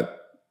 they've got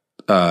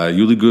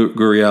Yuli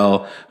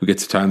Gurriel, who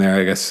gets time there.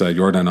 I guess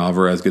Yordan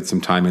Alvarez gets some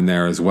time in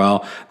there as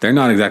well. They're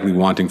not exactly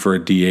wanting for a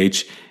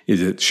DH.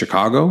 Is it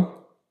Chicago?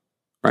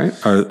 Right?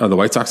 Are the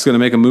White Sox going to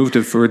make a move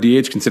for a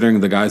DH, considering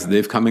the guys that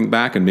they've coming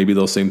back, and maybe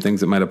those same things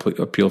that might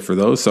appeal for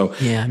those? So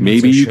yeah,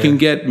 maybe you can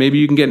get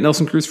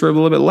Nelson Cruz for a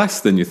little bit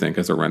less than you think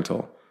as a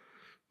rental.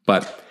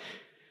 But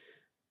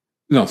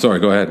no, sorry,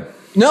 go ahead.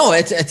 No,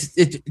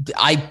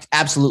 I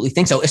absolutely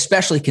think so,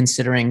 especially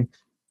considering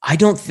I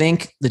don't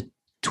think the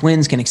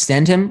Twins can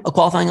extend him a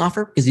qualifying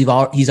offer because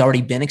he's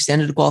already been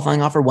extended a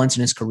qualifying offer once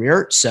in his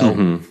career.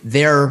 So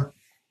they're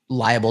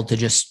liable to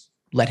just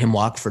let him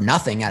walk for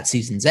nothing at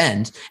season's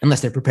end,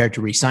 unless they're prepared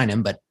to re-sign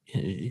him. But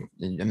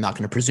I'm not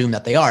going to presume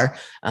that they are.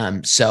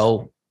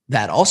 So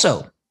that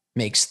also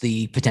makes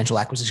the potential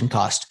acquisition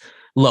cost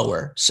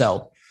lower.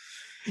 So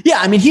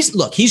yeah, I mean, he's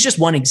just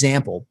one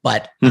example,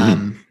 but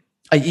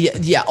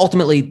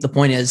ultimately the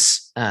point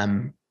is,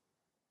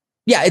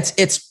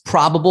 it's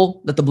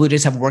probable that the Blue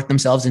Jays have worked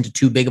themselves into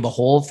too big of a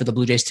hole for the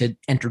Blue Jays to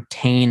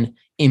entertain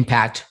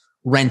impact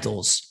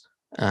rentals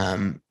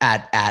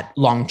at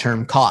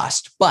long-term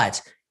cost.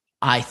 But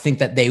I think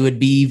that they would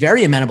be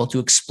very amenable to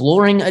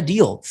exploring a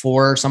deal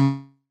for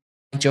someone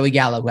like Joey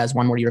Gallo, who has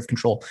one more year of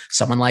control.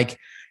 Someone like,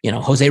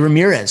 Jose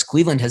Ramirez.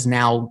 Cleveland has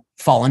now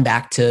fallen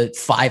back to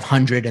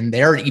 500, and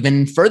they're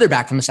even further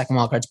back from the second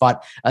wildcard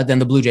spot than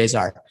the Blue Jays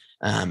are.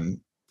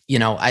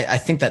 I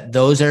think that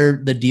those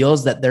are the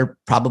deals that they're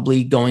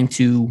probably going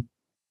to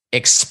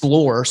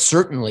explore,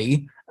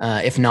 certainly,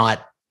 if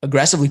not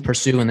aggressively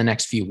pursue in the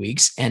next few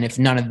weeks. And if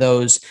none of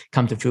those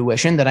come to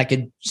fruition, that I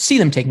could see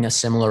them taking a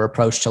similar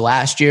approach to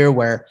last year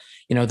where,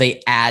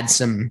 they add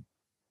some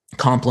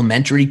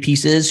complementary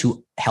pieces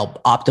who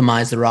help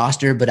optimize the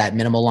roster, but at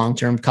minimal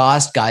long-term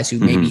cost, guys who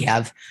maybe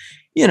have,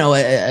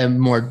 a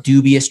more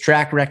dubious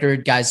track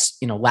record, guys,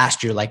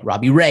 last year, like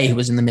Robbie Ray, who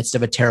was in the midst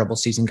of a terrible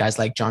season, guys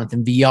like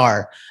Jonathan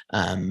Villar,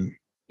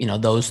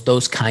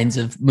 those kinds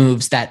of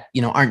moves that,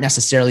 aren't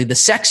necessarily the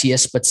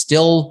sexiest, but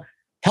still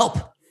help.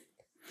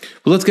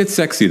 Well, let's get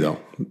sexy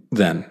though.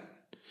 Then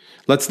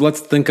let's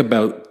think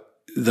about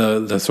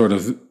the sort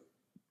of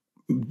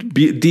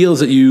deals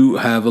that you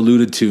have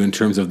alluded to in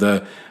terms of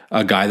a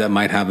guy that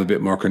might have a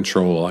bit more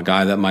control, a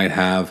guy that might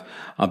have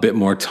a bit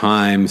more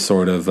time,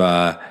 sort of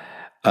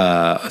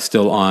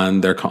still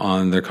on their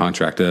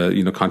contract,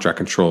 contract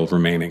control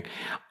remaining.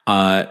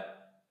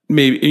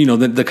 Maybe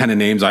the kind of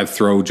names I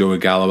throw Joey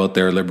Gallo out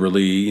there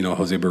liberally.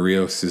 Jose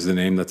Barrios is the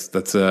name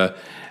that's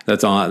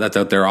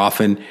out there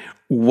often.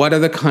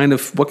 what kind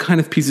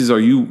of pieces are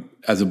you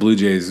as a Blue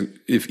Jays,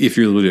 if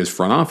you're the Blue Jays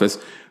front office,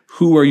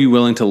 who are you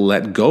willing to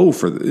let go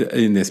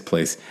in this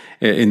place,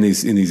 in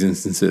these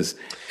instances?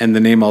 And the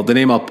name I'll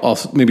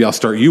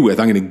start you with.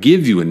 I'm going to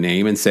give you a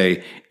name and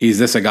say, is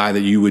this a guy that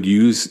you would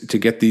use to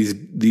get these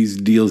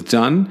deals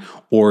done,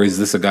 or is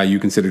this a guy you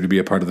consider to be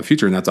a part of the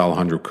future? And that's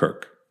Alejandro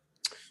Kirk.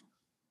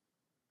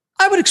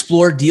 I would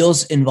explore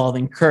deals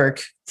involving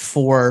Kirk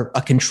for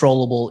a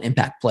controllable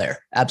impact player.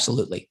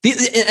 Absolutely.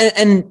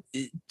 And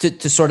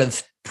to sort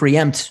of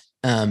preempt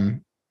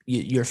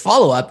your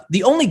follow-up,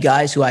 the only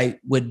guys who I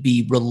would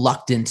be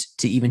reluctant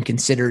to even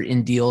consider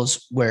in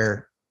deals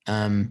where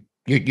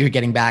you're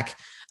getting back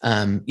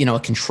a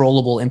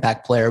controllable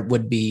impact player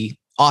would be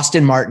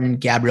Austin Martin,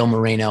 Gabriel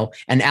Moreno,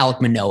 and Alek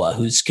Manoah,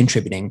 who's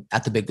contributing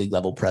at the big league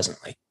level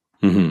presently.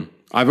 Mm-hmm.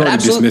 I've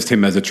already dismissed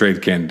him as a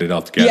trade candidate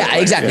altogether. Yeah,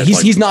 exactly.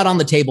 He's not on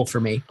the table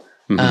for me.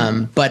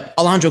 Mm-hmm. But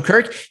Alejandro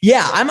Kirk,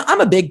 I'm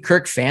a big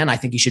Kirk fan. I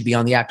think he should be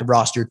on the active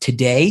roster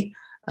today.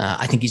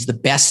 I think he's the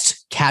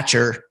best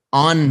catcher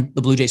on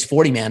the Blue Jays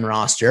 40-man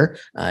roster,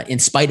 in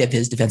spite of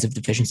his defensive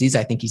deficiencies.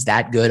 I think he's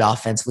that good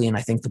offensively, and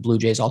I think the Blue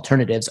Jays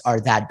alternatives are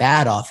that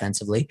bad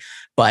offensively.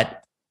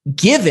 But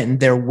given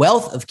their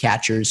wealth of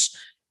catchers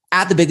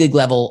at the big league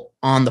level,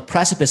 on the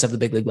precipice of the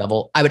big league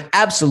level, I would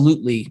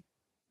absolutely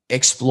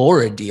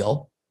explore a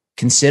deal,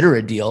 consider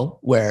a deal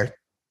where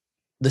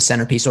the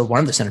centerpiece or one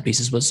of the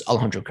centerpieces was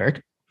Alejandro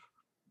Kirk.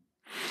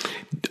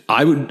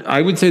 I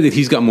would say that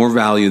he's got more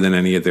value than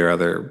any of their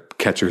other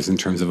catchers in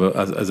terms of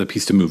as a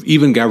piece to move.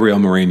 Even Gabriel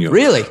Moreno,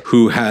 really,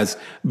 who has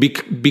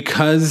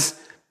because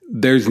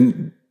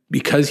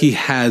he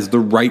has the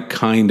right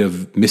kind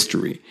of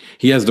mystery.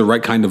 He has the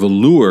right kind of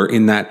allure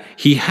in that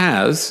he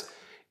has,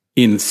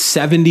 in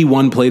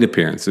 71 plate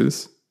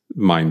appearances,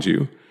 mind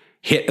you,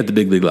 hit at the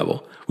big league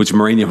level, which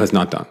Moreno has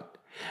not done.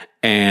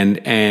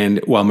 And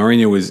while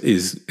Moreno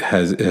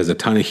has a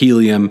ton of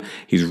helium,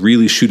 he's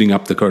really shooting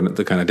up the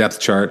kind of depth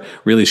chart,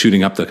 really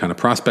shooting up the kind of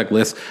prospect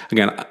list.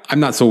 Again, I'm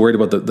not so worried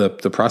about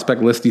the prospect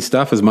listy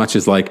stuff as much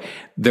as like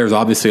there's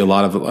obviously a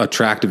lot of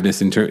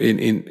attractiveness in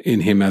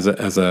him as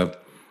a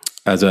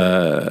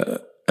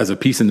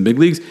piece in the big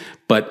leagues.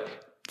 But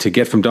to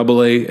get from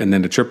AA and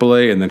then to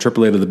AAA and then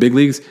AAA to the big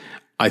leagues,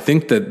 I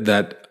think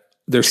that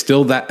there's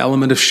still that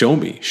element of show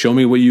me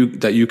what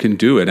you can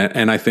do.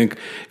 And I think,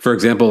 for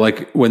example,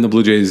 like when the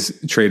Blue Jays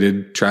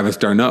traded Travis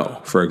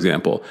d'Arnaud, for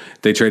example,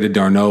 they traded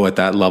d'Arnaud at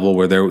that level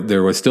where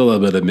there was still a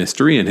bit of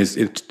mystery, and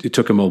it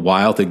took him a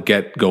while to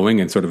get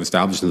going and sort of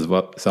establish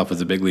himself as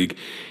a big league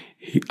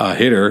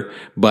hitter.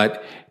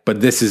 But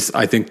this is,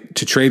 I think,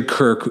 to trade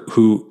Kirk,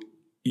 who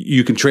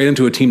you can trade him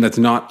to a team that's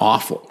not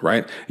awful,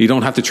 right? You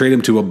don't have to trade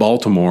him to a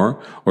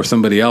Baltimore or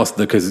somebody else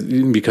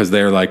because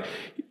they're like,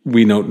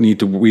 we don't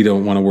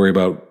want to worry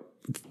about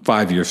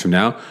 5 years from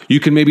now. You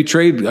can maybe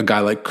trade a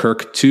guy like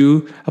Kirk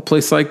to a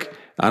place like,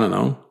 I don't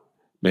know,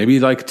 maybe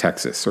like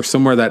Texas or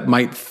somewhere that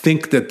might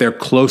think that they're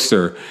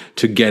closer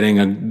to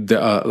getting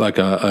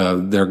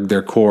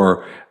their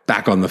core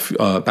back on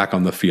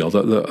the field.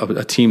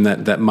 A team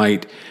that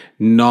might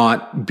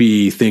not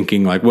be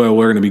thinking like, well,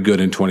 we're going to be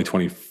good in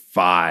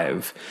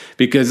 2025.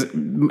 Because,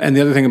 and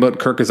the other thing about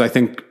Kirk is I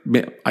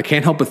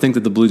can't help but think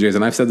that the Blue Jays,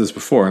 and I've said this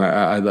before,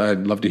 and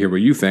I'd love to hear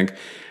what you think,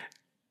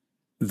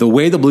 the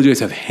way the Blue Jays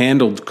have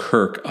handled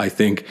Kirk, I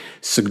think,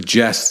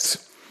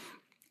 suggests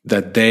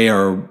that they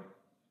are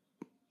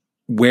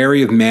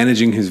wary of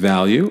managing his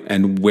value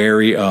and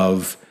wary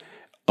of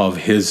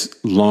his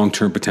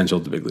long-term potential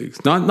at the big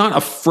leagues. Not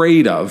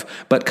afraid of,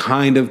 but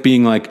kind of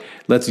being like,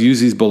 let's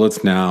use these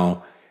bullets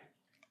now.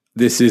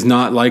 This is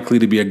not likely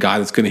to be a guy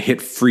that's going to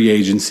hit free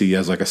agency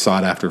as like a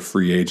sought-after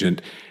free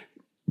agent,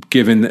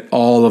 given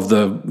all of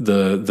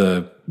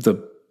the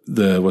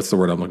what's the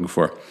word I'm looking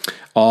for?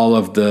 All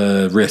of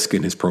the risk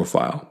in his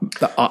profile.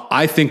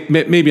 I think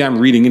maybe I'm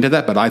reading into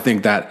that, but I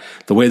think that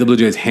the way the Blue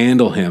Jays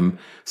handle him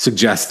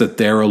suggests that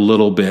they're a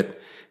little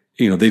bit,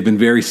 they've been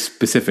very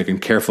specific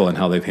and careful in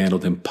how they've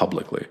handled him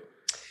publicly.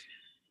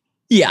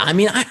 Yeah. I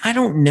mean, I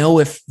don't know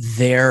if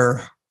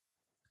they're,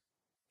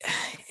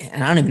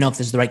 and I don't even know if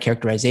this is the right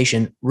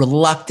characterization,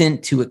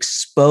 reluctant to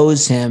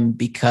expose him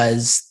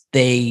because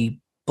they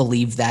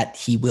believe that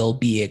he will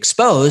be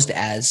exposed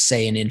as,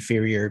 say, an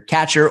inferior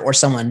catcher or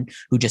someone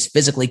who just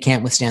physically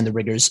can't withstand the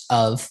rigors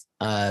of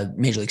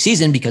Major League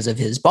season because of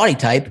his body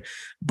type.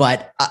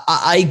 But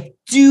I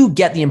do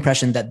get the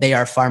impression that they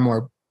are far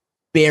more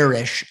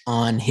bearish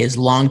on his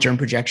long-term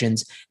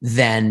projections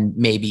than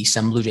maybe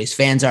some Blue Jays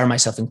fans are,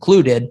 myself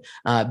included,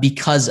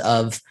 because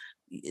of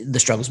the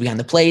struggles behind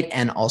the plate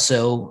and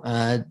also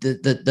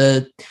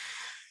the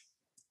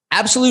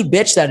absolute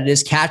bitch that it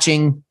is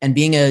catching and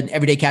being an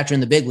everyday catcher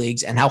in the big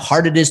leagues, and how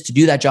hard it is to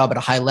do that job at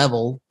a high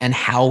level, and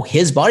how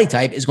his body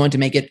type is going to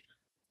make it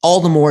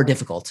all the more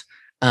difficult.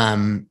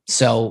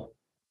 So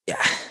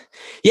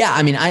yeah.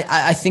 I mean,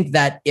 I think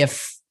that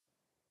if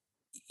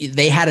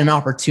they had an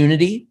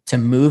opportunity to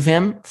move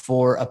him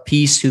for a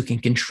piece who can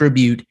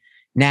contribute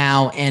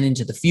now and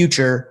into the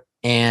future,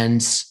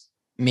 and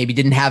maybe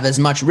didn't have as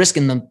much risk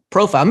in the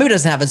profile, maybe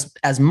doesn't have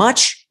as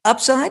much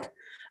upside,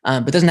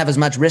 but doesn't have as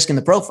much risk in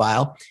the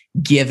profile,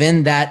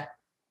 given that,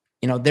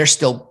 they're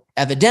still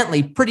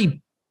evidently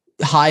pretty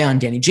high on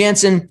Danny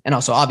Jansen and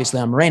also obviously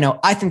on Moreno.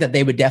 I think that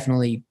they would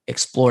definitely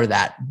explore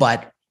that,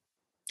 but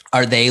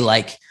are they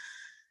like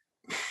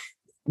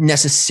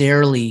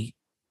necessarily,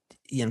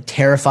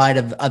 terrified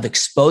of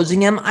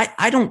exposing him?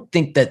 I don't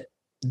think that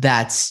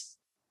that's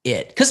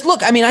it. Because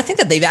look, I mean, I think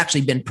that they've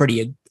actually been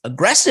pretty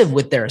aggressive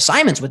with their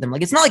assignments with him.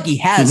 Like, it's not like he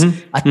has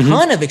a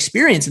ton of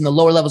experience in the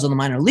lower levels of the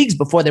minor leagues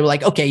before they were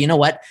like, okay, you know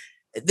what?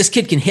 This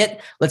kid can hit.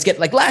 Let's get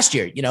like last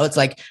year, it's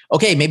like,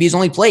 okay, maybe he's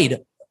only played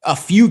a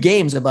few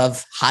games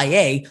above high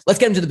A. Let's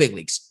get him to the big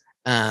leagues.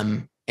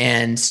 And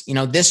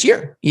this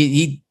year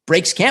he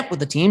breaks camp with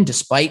the team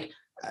despite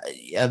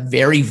a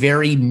very,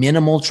 very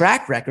minimal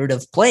track record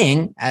of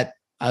playing at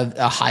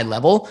a high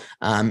level.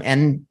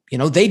 And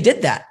they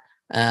did that.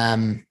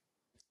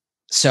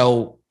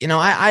 So,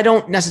 I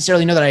don't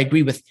necessarily know that I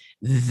agree with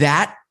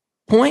that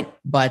point,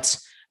 but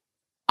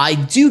I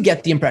do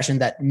get the impression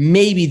that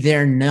maybe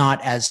they're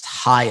not as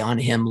high on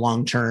him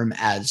long-term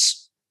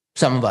as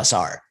some of us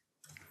are.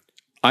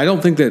 I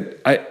don't think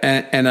that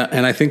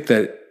I think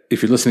that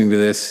if you're listening to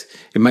this,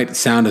 it might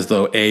sound as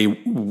though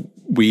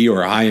we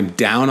or I am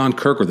down on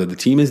Kirk, or that the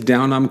team is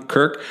down on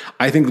Kirk.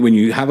 I think when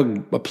you have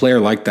a player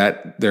like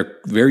that,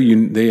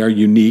 they are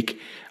unique.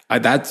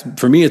 That's,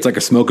 for me, it's like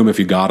a smoke him if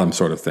you got him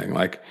sort of thing.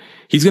 Like,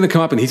 he's going to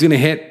come up and he's going to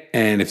hit,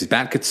 and if his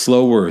bat gets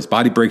slow or his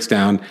body breaks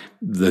down,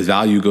 the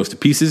value goes to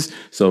pieces.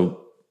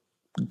 So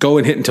go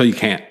and hit until you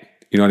can't.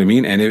 You know what I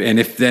mean? And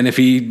if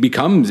he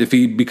becomes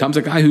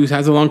a guy who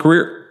has a long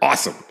career,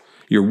 awesome.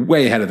 You're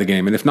way ahead of the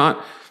game. And if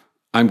not,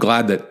 I'm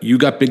glad that you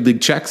got big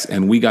league checks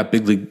and we got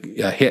big league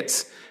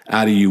hits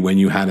out of you when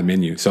you had him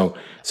in you. So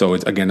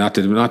it's, again, not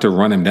to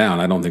run him down.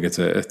 I don't think it's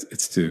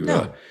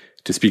to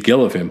speak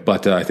ill of him,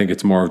 but I think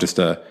it's more of just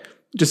a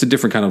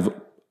different kind of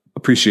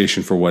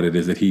appreciation for what it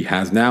is that he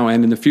has now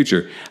and in the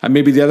future.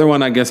 Maybe the other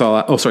one, I guess you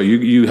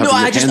have. No,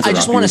 I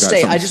just want to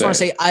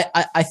say,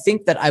 I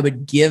think that I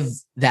would give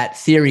that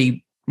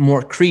theory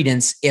more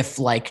credence if,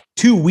 like,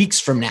 2 weeks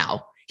from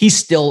now, he's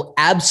still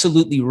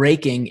absolutely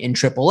raking in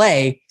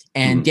AAA,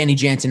 and Danny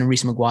Jansen and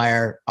Reese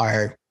McGuire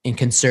are in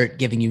concert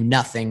giving you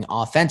nothing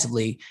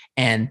offensively,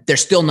 and they're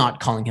still not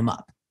calling him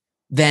up.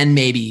 Then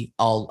maybe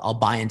I'll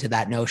buy into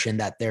that notion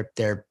that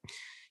they're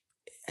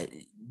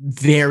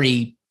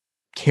very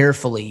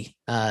carefully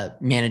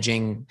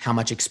managing how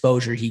much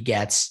exposure he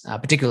gets,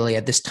 particularly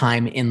at this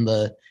time in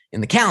the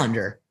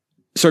calendar.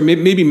 So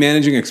maybe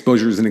managing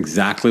exposure isn't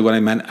exactly what I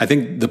meant. I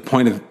think the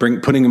point of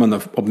putting him on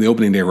the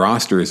opening day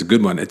roster is a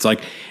good one. It's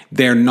like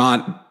they're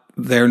not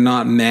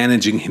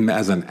managing him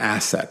as an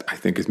asset, I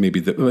think, is maybe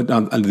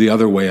the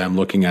other way I'm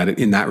looking at it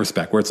in that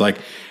respect, where it's like,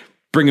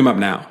 bring him up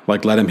now,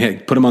 like, let him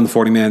hit, put him on the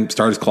 40-man,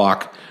 start his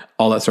clock,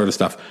 all that sort of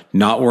stuff.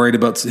 Not worried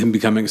about him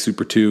becoming a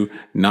Super 2,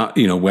 not,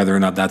 whether or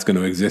not that's going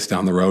to exist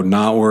down the road,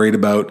 not worried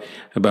about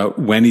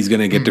when he's going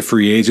to get to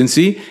free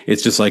agency.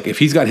 It's just like, if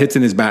he's got hits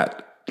in his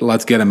bat,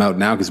 let's get him out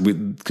now, because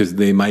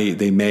they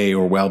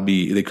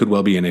could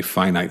well be in a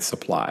finite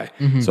supply.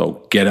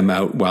 So get him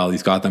out while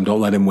he's got them.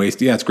 Don't let him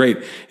waste. Yeah, it's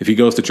great if he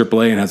goes to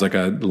AAA and has like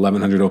a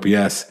 1100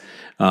 OPS,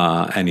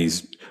 and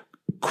he's,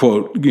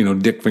 quote,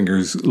 dick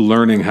fingers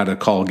learning how to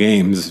call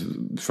games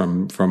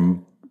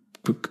from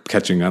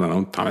catching, I don't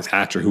know, Thomas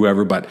Hatch or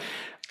whoever, but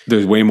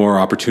there's way more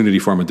opportunity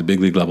for him at the big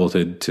league level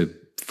to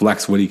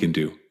flex what he can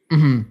do.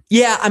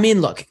 Yeah, I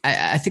mean, look,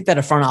 I think that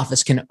a front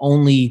office can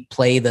only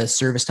play the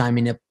service time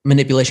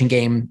manipulation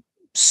game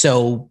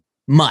so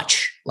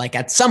much. Like,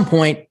 at some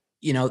point,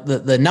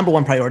 the number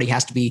one priority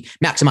has to be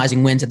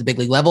maximizing wins at the big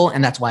league level.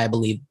 And that's why I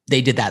believe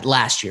they did that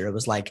last year. It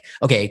was like,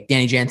 okay,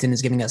 Danny Jansen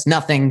is giving us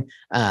nothing.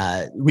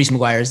 Reese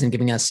McGuire isn't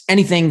giving us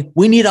anything.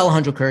 We need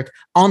Alejandro Kirk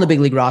on the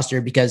big league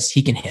roster because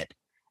he can hit.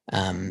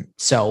 I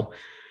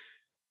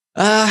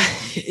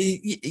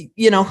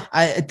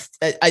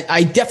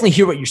definitely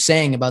hear what you're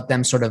saying about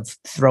them sort of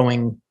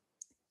throwing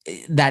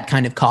that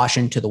kind of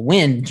caution to the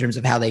wind in terms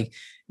of how they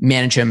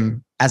manage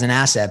him as an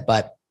asset.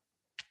 But,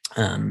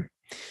 I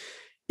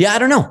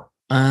don't know.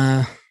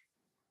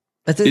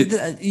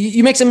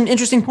 You make some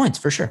interesting points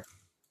for sure.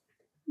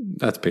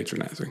 That's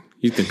patronizing.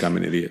 You think I'm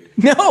an idiot.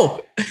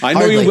 No, I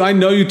know you. I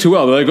know you too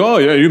well. They're like, oh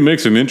yeah, you make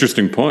some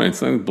interesting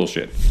points. That's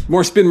bullshit.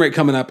 More Spin Rate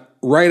coming up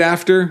right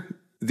after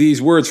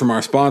these words from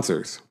our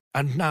sponsors.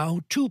 And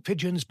now, two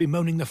pigeons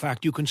bemoaning the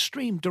fact you can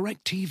stream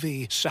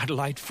DirecTV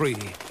satellite-free.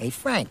 Hey,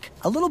 Frank,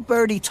 a little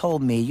birdie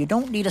told me you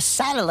don't need a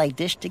satellite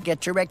dish to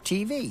get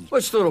DirecTV.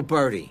 What's little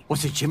birdie?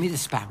 Was it Jimmy the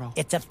Sparrow?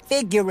 It's a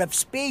figure of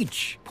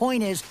speech.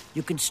 Point is,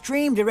 you can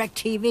stream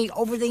DirecTV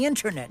over the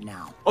internet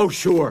now. Oh,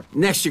 sure.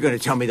 Next you're going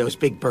to tell me those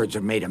big birds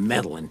are made of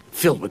metal and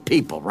filled with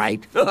people,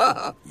 right?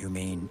 You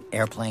mean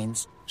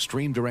airplanes?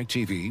 Stream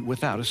DirecTV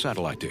without a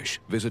satellite dish.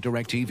 Visit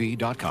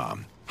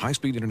DirecTV.com.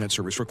 High-speed internet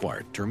service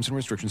required. Terms and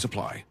restrictions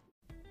apply.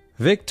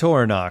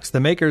 Victorinox,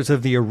 the makers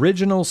of the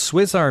original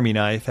Swiss Army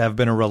knife, have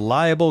been a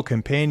reliable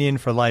companion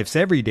for life's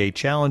everyday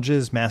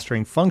challenges,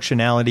 mastering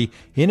functionality,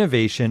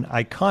 innovation,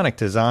 iconic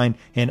design,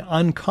 and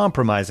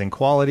uncompromising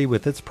quality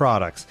with its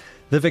products.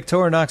 The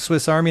Victorinox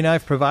Swiss Army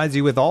knife provides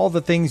you with all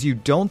the things you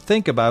don't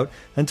think about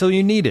until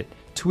you need it.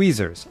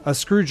 Tweezers, a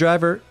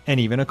screwdriver, and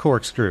even a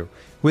corkscrew.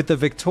 With the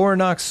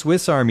Victorinox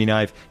Swiss Army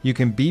knife, you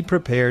can be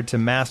prepared to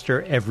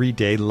master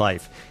everyday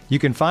life. You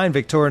can find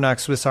Victorinox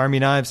Swiss Army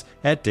knives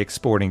at Dick's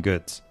Sporting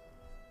Goods.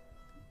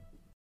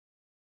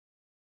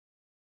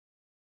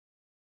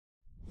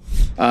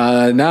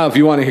 Now, if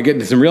you want to get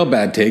into some real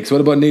bad takes,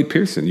 what about Nate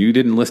Pearson? You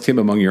didn't list him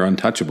among your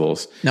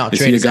untouchables. No, is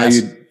trade he a his guy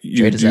ass.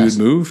 you would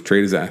move?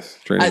 Trade his ass.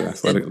 Trade his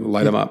ass.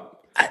 Light him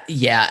up. I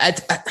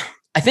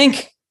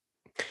think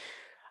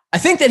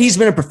that he's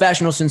been a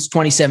professional since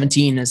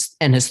 2017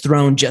 and has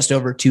thrown just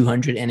over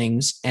 200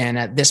 innings. And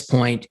at this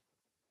point,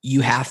 you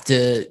have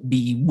to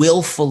be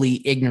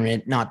willfully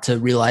ignorant not to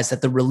realize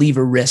that the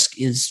reliever risk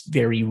is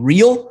very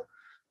real.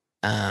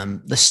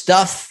 The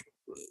stuff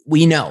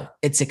we know,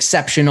 it's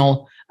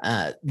exceptional.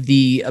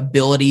 The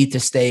ability to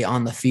stay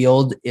on the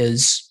field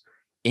is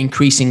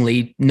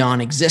increasingly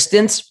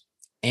non-existent.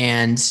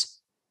 And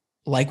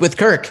like with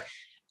Kirk,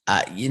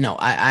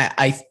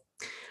 I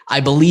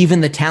believe in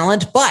the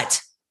talent,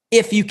 but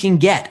if you can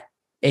get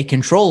a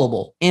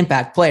controllable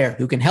impact player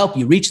who can help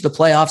you reach the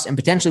playoffs and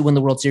potentially win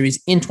the World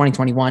Series in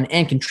 2021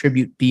 and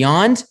contribute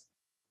beyond,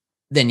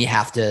 then you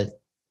have to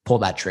pull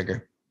that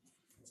trigger.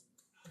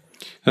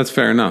 That's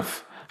fair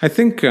enough. I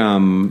think,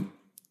 again,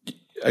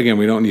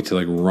 we don't need to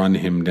like run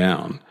him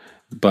down,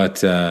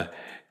 but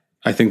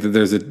I think that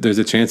there's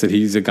a chance that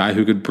he's a guy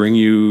who could bring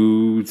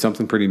you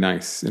something pretty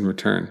nice in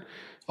return.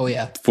 Oh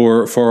yeah.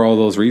 For all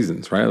those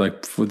reasons, right?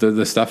 Like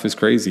the stuff is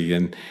crazy.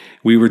 And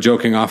we were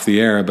joking off the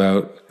air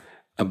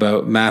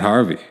about Matt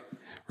Harvey,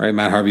 right?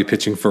 Matt Harvey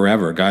pitching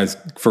forever, guys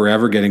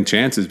forever getting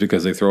chances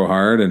because they throw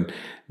hard and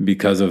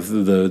because of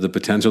the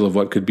potential of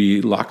what could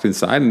be locked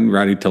inside. And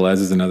Rowdy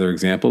Tellez is another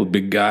example.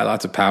 Big guy,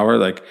 lots of power.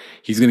 Like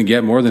he's going to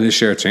get more than his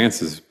share of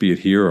chances, be it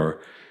here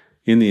or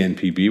in the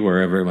NPB,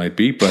 wherever it might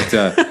be. But,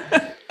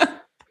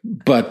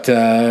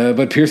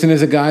 but Pearson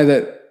is a guy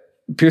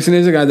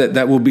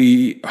that will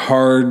be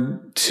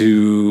hard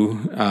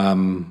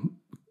to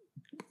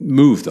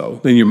move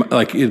though. Then you're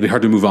like, it'd be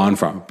hard to move on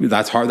from.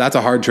 That's hard. That's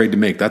a hard trade to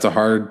make. That's a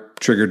hard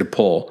trigger to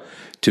pull,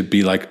 to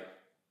be like,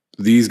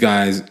 these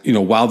guys,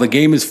 while the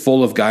game is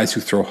full of guys who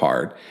throw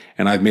hard,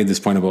 and I've made this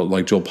point about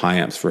like Joel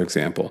Payamps, for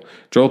example.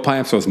 Joel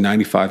Payamps throws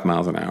 95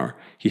 miles an hour.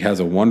 He has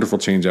a wonderful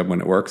changeup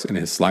when it works, and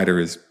his slider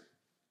is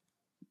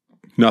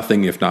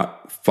nothing if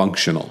not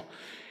functional.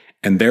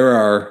 And there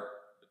are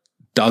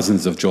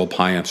dozens of Joel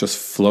Payamps just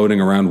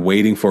floating around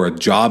waiting for a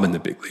job in the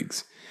big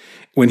leagues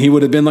when he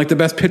would have been like the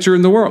best pitcher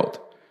in the world,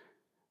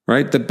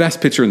 right? The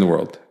best pitcher in the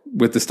world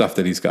with the stuff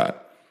that he's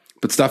got.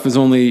 But stuff is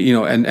only,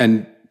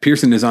 and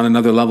Pearson is on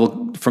another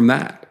level from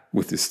that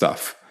with his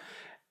stuff.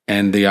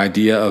 And the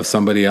idea of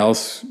somebody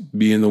else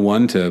being the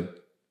one to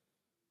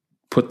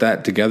put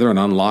that together and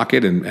unlock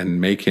it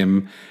and make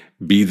him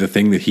be the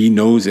thing that he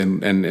knows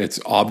and it's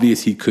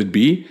obvious he could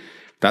be,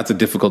 that's a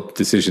difficult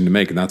decision to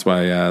make. And that's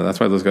why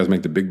those guys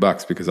make the big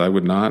bucks, because I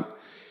would not,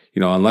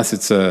 unless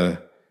it's going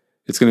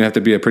to have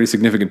to be a pretty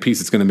significant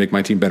piece. It's going to make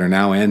my team better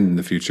now and in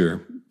the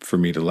future for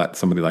me to let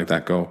somebody like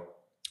that go.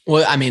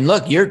 Well, I mean,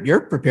 look, you're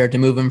prepared to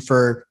move him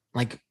for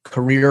like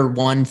career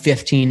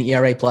 1.15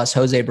 ERA plus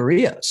Jose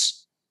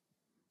Barrios.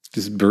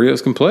 Just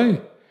Barrios can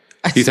play.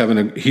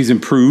 He's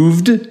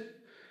improved.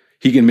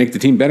 He can make the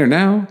team better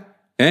now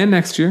and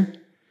next year.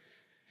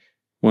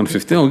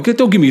 115.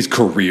 Don't give me his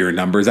career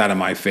numbers out of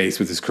my face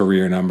with his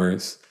career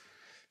numbers.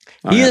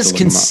 He has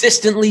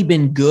consistently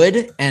been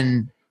good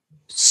and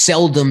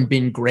seldom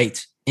been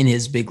great in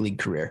his big league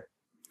career.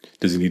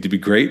 Does he need to be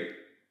great?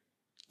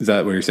 Is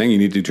that what you're saying? You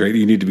need to trade.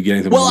 You need to be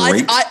getting something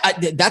great. I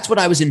that's what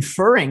I was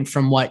inferring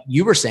from what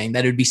you were saying.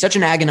 That it would be such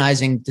an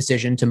agonizing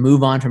decision to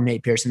move on from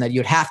Nate Pearson that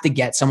you'd have to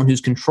get someone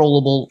who's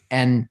controllable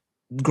and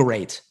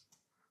great.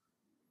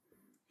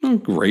 Well,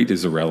 great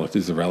is a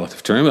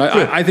relative term.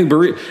 I think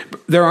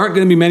there aren't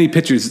going to be many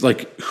pitchers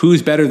like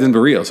who's better than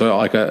Barrios. So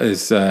I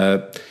guess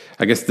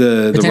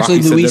the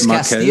Rockies Luis said that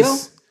Castillo.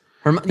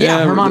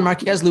 Herman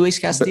Marquez, Luis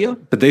Castillo.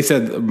 But they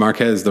said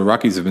Marquez. The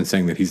Rockies have been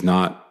saying that he's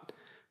not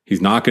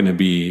going to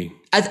be.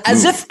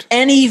 As if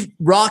any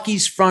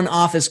Rockies front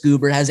office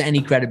goober has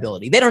any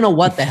credibility. They don't know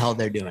what the hell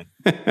they're doing.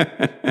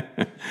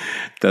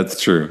 That's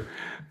true.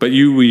 But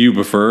you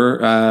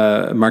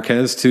prefer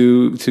Marquez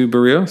to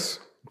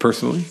Barrios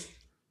personally?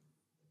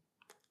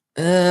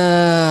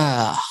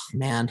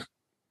 Man.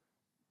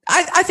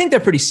 I think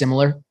they're pretty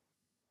similar,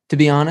 to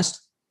be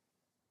honest.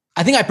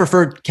 I think I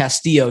preferred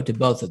Castillo to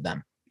both of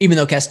them, even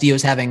though Castillo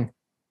is having,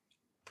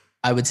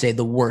 I would say,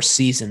 the worst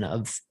season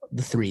of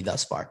the three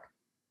thus far.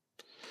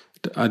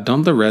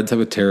 Don't the Reds have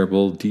a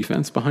terrible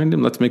defense behind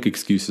him? Let's make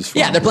excuses for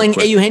him. Yeah, they're playing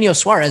Eugenio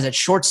Suarez at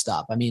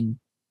shortstop. I mean,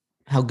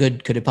 how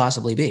good could it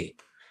possibly be?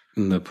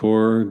 And the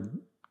poor,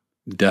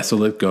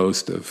 desolate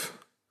ghost of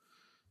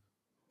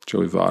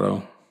Joey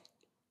Votto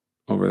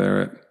over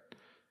there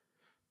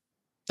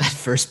at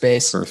first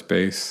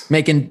base.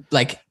 Making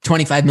like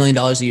 $25 million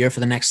a year for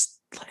the next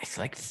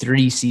like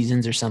 3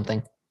 seasons or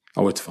something.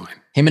 Oh, it's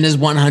fine. Him and his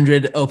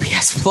 100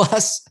 OPS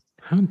plus.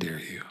 How dare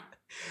you?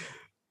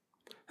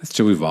 That's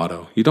Joey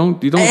Votto. You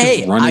don't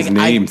just run his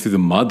name through the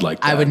mud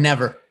like that. I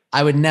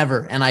would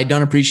never. And I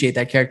don't appreciate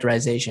that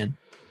characterization.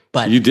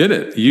 But you did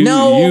it.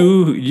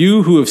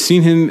 You who have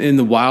seen him in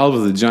the wild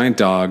with a giant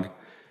dog.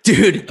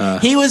 Dude,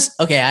 he was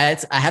okay.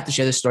 I have to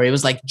share this story. It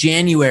was like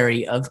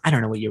January of, I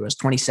don't know what year it was,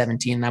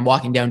 2017. And I'm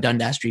walking down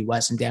Dundas Street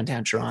West in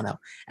downtown Toronto.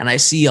 And I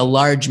see a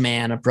large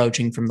man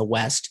approaching from the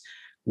west,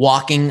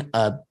 walking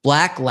a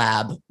black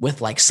lab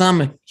with like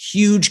some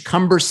huge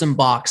cumbersome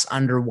box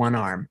under one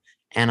arm.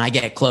 And I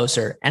get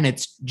closer and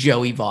it's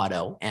Joey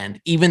Votto. And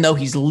even though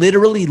he's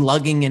literally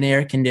lugging an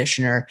air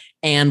conditioner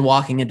and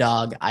walking a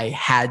dog, I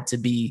had to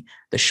be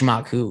the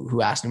schmuck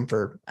who asked him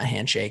for a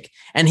handshake.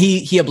 And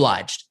he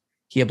obliged.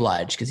 He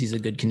obliged because he's a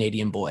good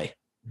Canadian boy.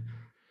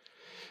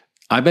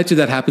 I bet you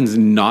that happens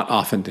not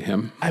often to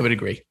him. I would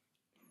agree.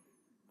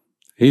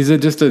 He's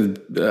other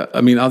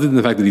than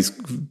the fact that he's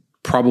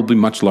probably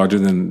much larger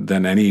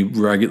than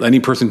any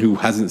person who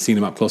hasn't seen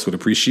him up close would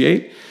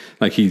appreciate.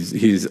 Like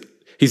he's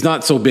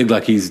not so big,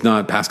 like he's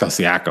not Pascal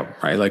Siakam,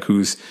 right? Like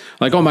who's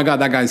like, oh my God,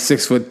 that guy's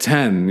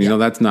 6'10". You know,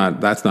 that's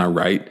not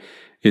right.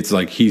 It's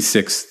like he's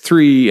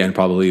 6'3" and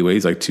probably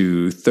weighs like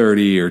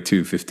 230 or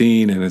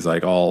 215 and is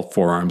like all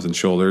forearms and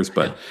shoulders.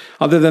 But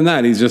other than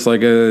that, he's just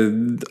like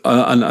an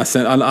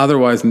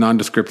otherwise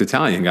nondescript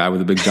Italian guy with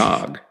a big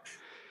dog.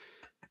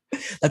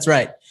 That's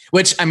right.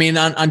 Which, I mean,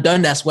 on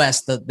Dundas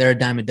West, they're a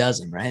dime a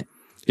dozen, right?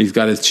 He's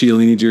got his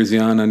Chiellini jersey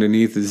on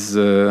underneath his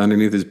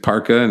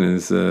parka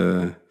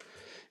and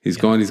he's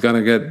got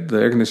to get the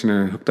air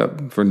conditioner hooked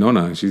up for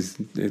Nona.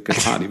 It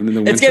gets hot even in the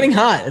winter. It's getting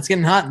hot. It's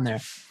getting hot in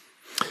there.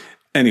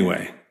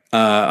 Anyway,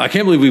 I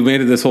can't believe we've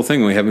made it this whole thing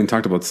and we haven't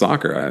talked about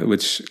soccer,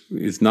 which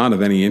is not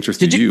of any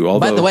interest to you.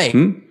 Although, by the way,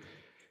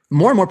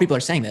 more and more people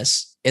are saying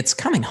this. It's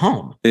coming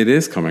home. It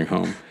is coming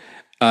home.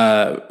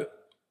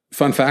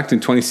 Fun fact: in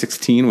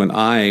 2016, when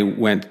I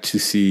went to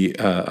see,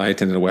 I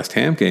attended a West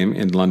Ham game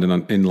in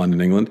London,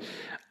 England.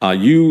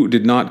 You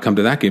did not come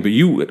to that game, but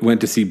you went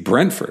to see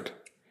Brentford.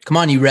 Come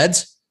on, you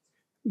Reds.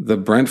 The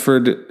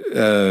Brentford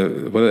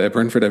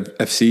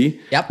FC,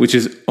 yep. Which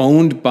is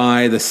owned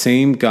by the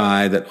same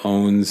guy that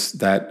owns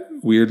that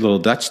weird little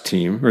Dutch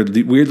team or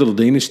the weird little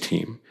Danish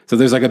team. So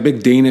there's like a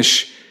big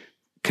Danish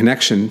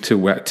connection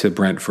to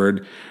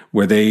Brentford,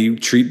 where they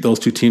treat those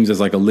two teams as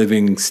like a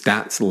living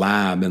stats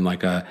lab and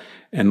like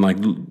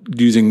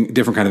using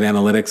different kind of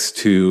analytics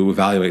to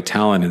evaluate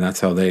talent, and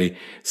that's how they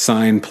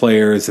sign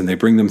players and they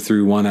bring them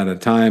through one at a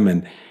time,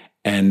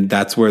 and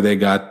that's where they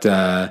got.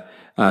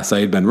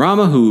 Saeed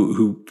Benrahma,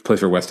 who plays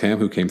for West Ham,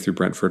 who came through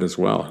Brentford as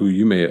well, who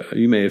you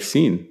may have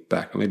seen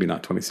back, maybe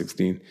not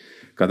 2016.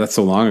 God, that's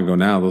so long ago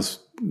now. Those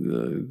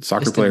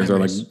soccer players are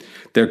like,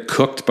 they're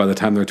cooked by the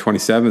time they're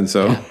 27.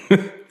 So,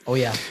 yeah. Oh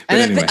yeah. And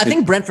anyway, I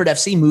think Brentford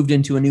FC moved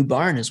into a new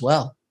barn as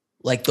well.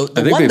 Like the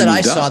one that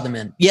I saw them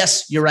in.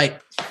 Yes, you're right.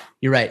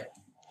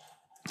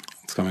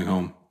 It's coming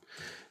home.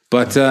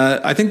 But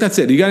I think that's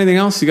it. You got anything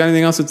else?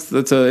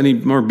 That's any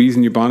more bees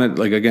in your bonnet?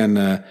 Like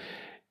again,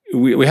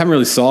 we haven't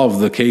really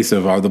solved the case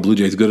of are the Blue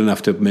Jays good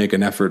enough to make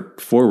an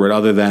effort forward,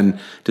 other than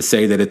to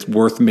say that it's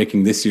worth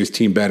making this year's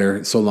team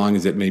better, so long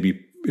as it maybe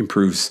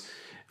improves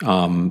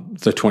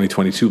the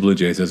 2022 Blue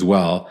Jays as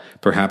well,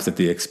 perhaps at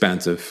the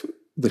expense of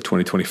the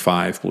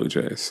 2025 Blue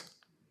Jays.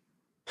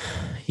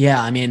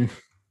 Yeah, I mean,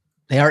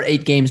 they are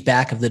 8 games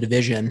back of the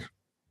division,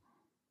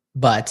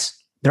 but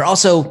they're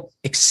also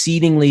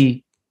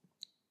exceedingly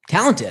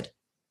talented.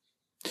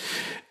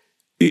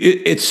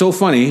 It's so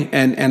funny,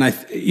 and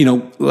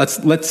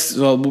let's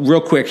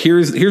real quick.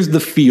 Here's the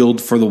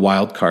field for the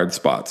wild card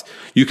spots.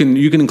 You can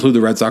include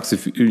the Red Sox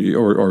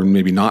or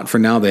maybe not for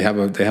now. They have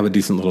a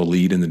decent little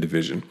lead in the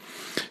division.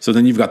 So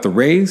then you've got the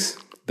Rays,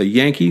 the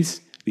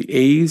Yankees, the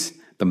A's,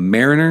 the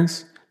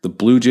Mariners, the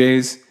Blue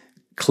Jays,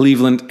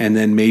 Cleveland, and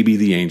then maybe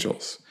the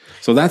Angels.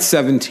 So that's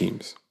 7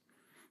 teams.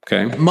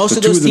 Okay, most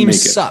of those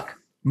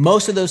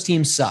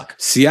teams suck.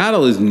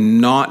 Seattle is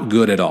not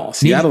good at all.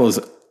 Seattle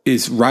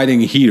is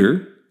riding a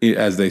heater,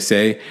 as they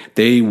say.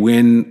 They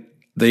win.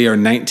 They are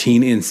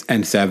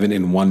 19-7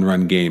 in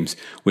 1-run games,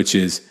 which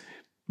is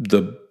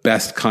the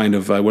best kind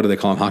of what do they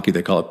call in hockey?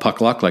 They call it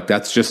puck luck. Like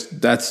that's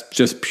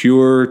just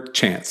pure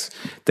chance.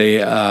 They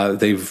have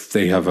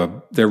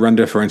their run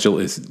differential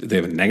they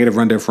have a negative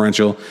run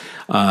differential.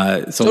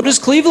 So does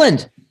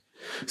Cleveland.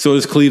 So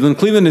is Cleveland.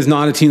 Cleveland is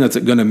not a team that's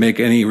going to make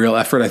any real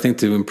effort, I think,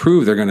 to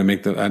improve. They're going to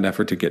make an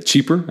effort to get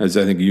cheaper, as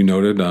I think you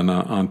noted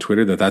on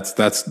Twitter,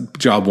 that's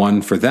job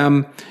one for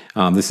them.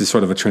 This is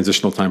sort of a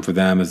transitional time for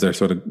them, as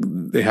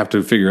they have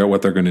to figure out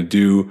what they're going to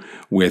do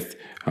with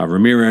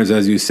Ramirez,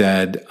 as you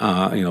said.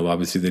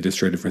 Obviously they just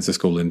traded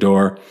Francisco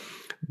Lindor.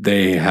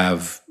 They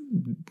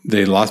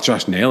lost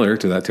Josh Naylor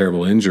to that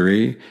terrible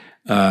injury.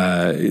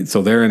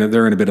 So they're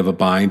in a bit of a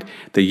bind.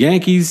 The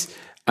Yankees,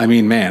 I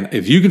mean, man,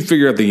 if you can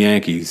figure out the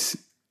Yankees,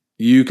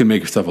 you can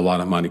make yourself a lot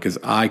of money, because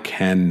I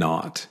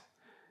cannot.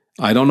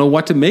 I don't know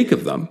what to make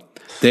of them.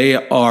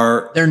 They're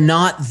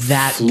not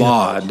that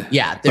flawed. Good.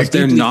 Yeah,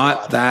 they're not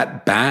flawed.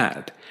 That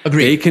bad.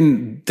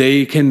 Agreed.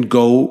 They can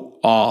go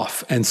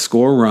off and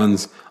score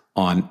runs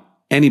on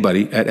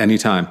anybody at any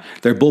time.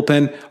 Their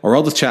bullpen,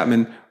 Aroldis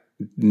Chapman,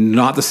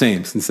 Not the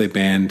same since they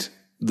banned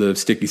the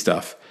sticky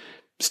stuff.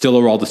 Still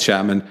Aroldis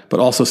Chapman, but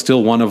also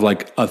still one of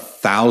like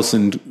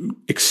 1,000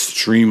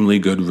 extremely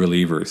good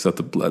relievers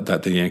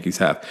that the Yankees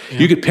have. Yeah.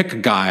 You could pick a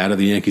guy out of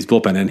the Yankees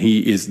bullpen, and he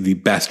is the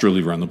best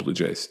reliever on the Blue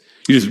Jays.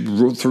 You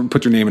just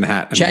put your name in a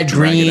hat. And Chad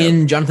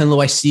Green, Jonathan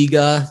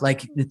Loaiziga,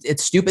 like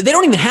it's stupid. They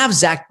don't even have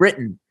Zach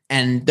Britton,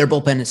 and their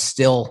bullpen is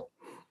still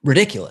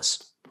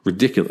ridiculous.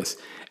 Ridiculous.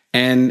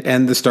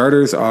 And the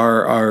starters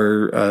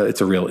are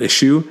it's a real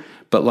issue,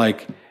 but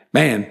like,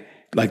 man,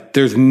 like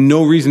there's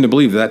no reason to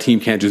believe that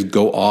team can't just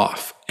go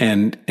off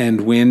and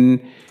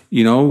win,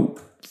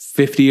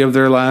 50 of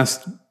their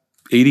last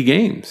 80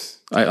 games.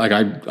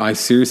 I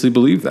seriously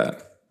believe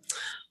that.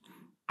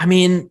 I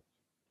mean,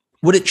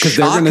 would it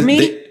shock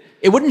me?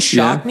 It wouldn't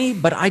shock me,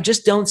 but I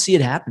just don't see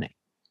it happening.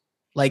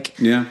 Like,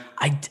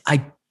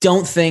 I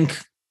don't think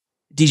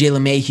DJ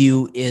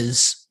LeMahieu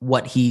is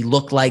what he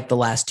looked like the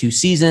last two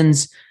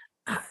seasons.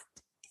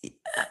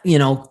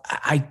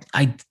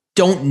 I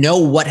don't know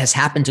what has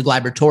happened to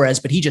Gleyber Torres,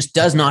 but he just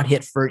does not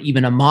hit for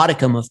even a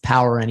modicum of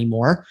power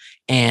anymore.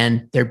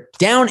 And they're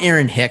down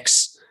Aaron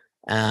Hicks.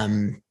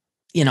 Clint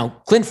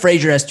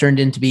Frazier has turned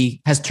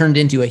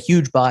into a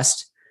huge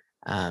bust.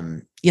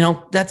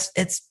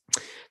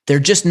 They're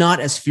just not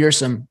as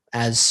fearsome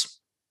as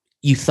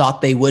you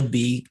thought they would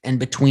be. And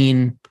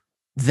between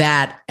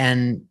that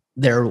and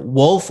their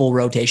woeful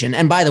rotation,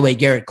 and by the way,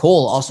 Garrett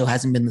Cole also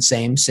hasn't been the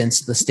same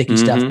since the sticky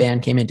stuff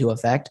ban came into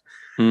effect.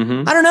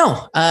 I don't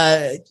know.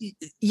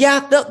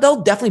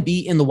 They'll definitely be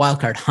in the wild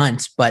card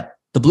hunt, but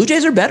the Blue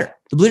Jays are better.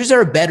 The Blue Jays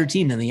are a better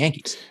team than the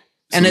Yankees.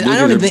 And I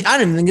don't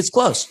even think it's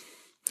close.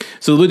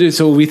 So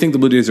we think the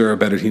Blue Jays are a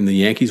better team than the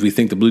Yankees. We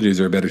think the Blue Jays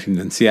are a better team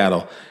than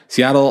Seattle.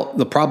 Seattle,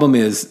 the problem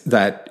is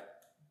that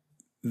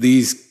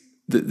the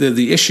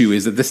issue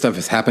is that this stuff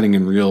is happening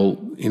in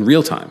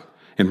real time,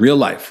 in real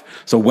life.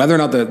 So whether or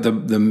not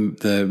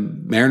the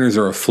Mariners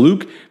are a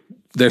fluke,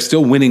 they're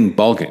still winning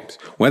ball games.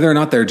 Whether or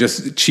not they're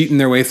just cheating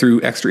their way through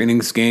extra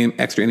inning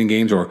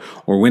games, or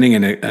winning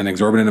an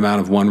exorbitant amount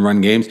of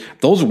 1-run games,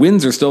 those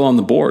wins are still on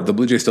the board. The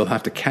Blue Jays still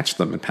have to catch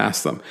them and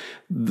pass them.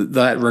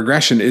 That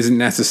regression isn't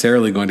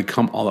necessarily going to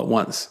come all at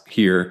once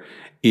here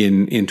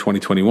in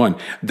 2021.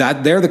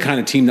 That they're the kind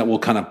of team that will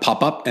kind of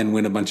pop up and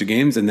win a bunch of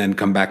games and then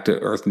come back to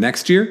earth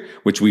next year,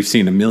 which we've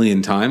seen a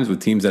million times with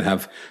teams that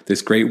have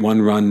this great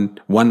one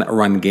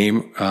run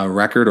game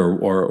record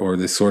or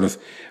this sort of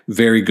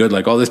very good,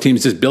 like, oh, this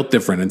team's just built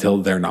different until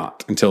they're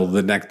not, until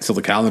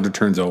the calendar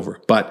turns over.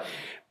 But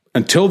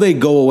until they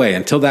go away,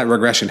 until that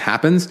regression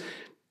happens,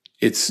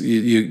 there's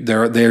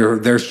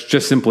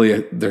just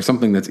simply there's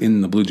something that's in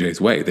the Blue Jays'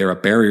 way. They're a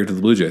barrier to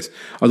the Blue Jays.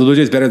 Are the Blue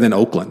Jays better than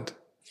Oakland?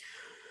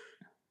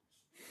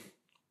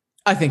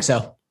 I think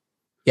so.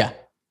 Yeah,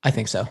 I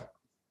think so.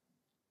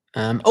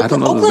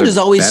 Oakland is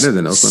always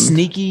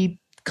sneaky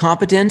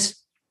competent.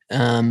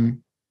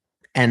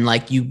 And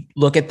like you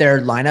look at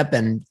their lineup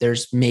and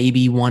there's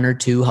maybe one or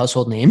two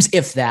household names,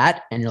 if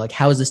that, and you're like,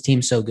 how is this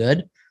team so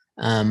good?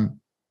 But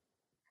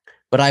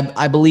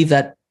I believe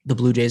that the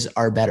Blue Jays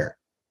are better.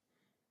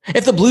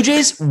 If the Blue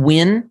Jays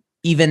win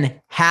even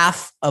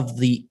half of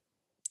the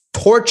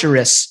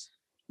torturous,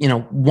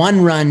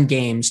 1-run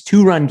games,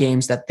 2-run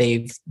games that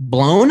they've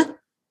blown,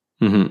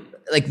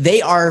 like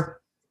they are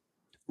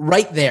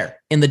right there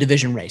in the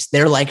division race.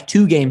 They're like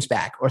 2 games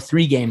back or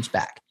 3 games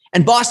back.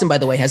 And Boston, by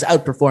the way, has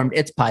outperformed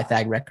its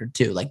Pythag record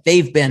too. Like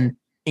they've been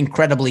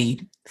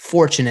incredibly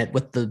fortunate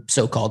with the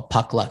so-called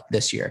puck luck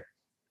this year.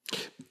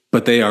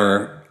 But they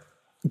are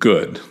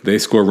good. They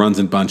score runs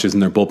in bunches,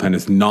 and their bullpen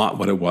is not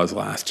what it was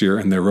last year.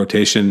 And their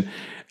rotation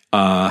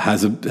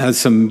has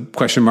some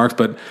question marks,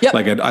 but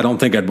I don't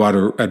think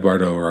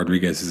Eduardo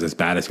Rodriguez is as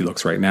bad as he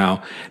looks right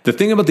now. The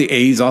thing about the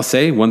A's, I'll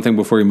say one thing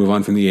before we move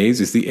on from the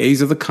A's, is the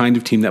A's are the kind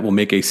of team that will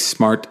make a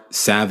smart,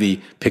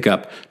 savvy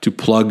pickup to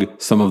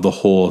plug some of the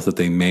holes that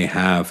they may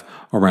have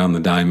around the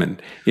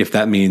diamond. If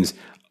that means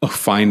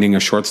finding a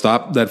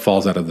shortstop that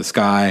falls out of the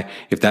sky,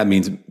 if that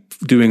means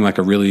doing like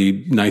a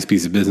really nice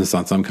piece of business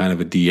on some kind of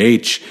a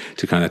DH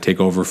to kind of take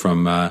over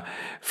from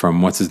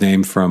what's his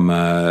name from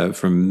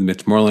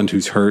Mitch Moreland,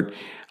 who's hurt.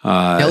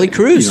 Kelly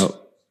Cruz.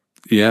 Well,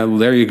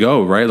 there you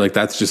go. Right. Like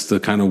that's just the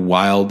kind of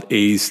wild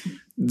A's.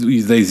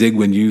 They zig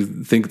when you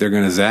think they're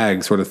going to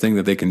zag sort of thing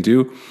that they can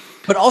do.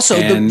 But also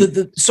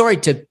sorry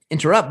to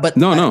interrupt, but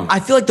no. I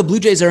feel like the Blue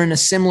Jays are in a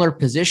similar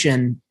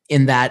position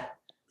in that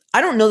I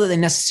don't know that they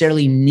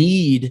necessarily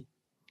need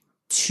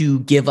to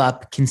give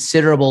up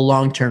considerable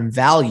long-term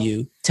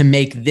value to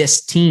make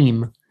this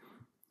team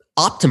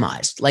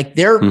optimized. Like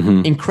they're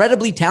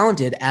incredibly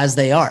talented as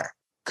they are.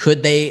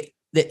 Could they?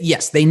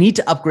 Yes, they need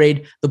to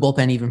upgrade the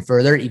bullpen even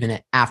further, even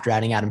after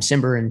adding Adam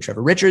Simber and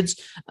Trevor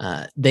Richards.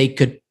 They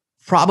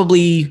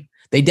definitely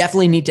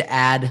need to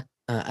add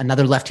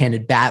another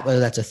left-handed bat, whether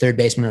that's a third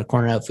baseman or a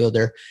corner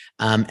outfielder.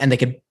 And they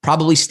could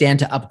probably stand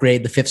to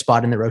upgrade the 5th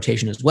spot in the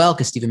rotation as well,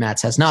 because Steven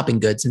Matz has not been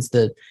good since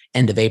the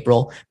end of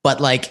April. But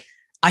like,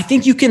 I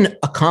think you can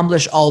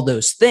accomplish all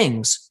those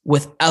things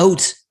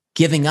without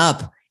giving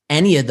up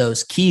any of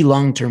those key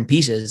long-term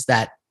pieces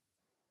that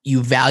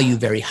you value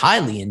very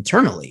highly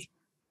internally.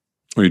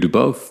 Or you do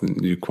both.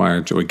 And you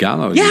acquire Joey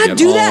Gallo. Yeah, you get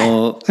do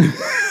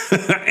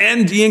that.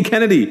 And Ian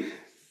Kennedy.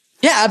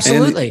 Yeah,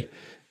 absolutely.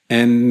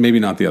 And maybe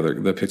not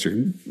the pitcher.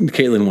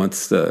 Caitlin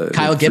wants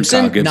Kyle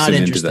Gibson. Not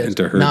interested.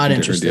 Into her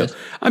interested. Deal.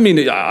 I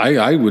mean,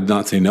 I would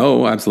not say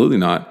no. Absolutely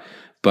not.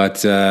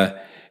 But I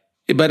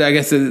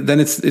guess then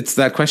it's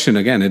that question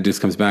again. It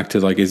just comes back to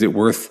like, is it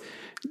worth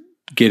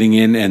getting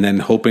in and then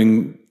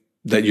hoping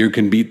that you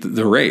can beat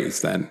the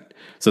Rays then?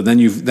 So then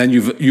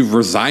you've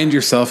resigned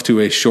yourself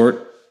to a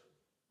short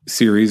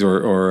series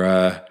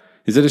or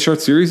is it a short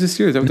series this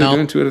year? Is that what they're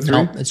doing? 2 out of 3?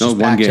 No, it's just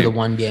back to the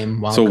one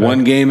game. So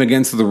one game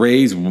against the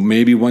Rays,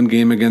 maybe one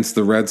game against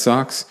the Red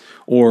Sox,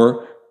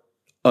 or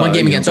one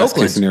game against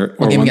Oakland.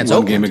 One game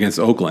against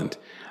Oakland.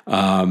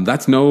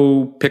 That's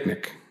no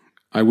picnic.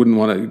 I wouldn't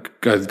want to,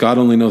 because God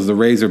only knows the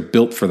Rays are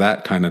built for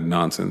that kind of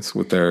nonsense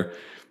with their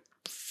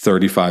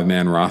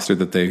 35-man roster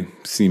that they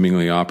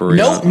seemingly operate.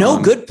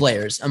 No good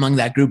players among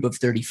that group of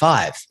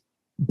 35,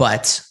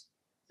 but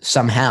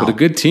somehow. But a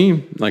good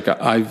team. Like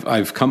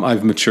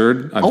I've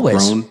matured. I've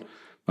grown.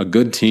 A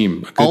good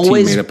team. A good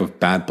team made up of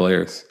bad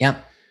players.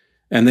 Yep.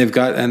 And they've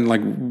got, and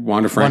like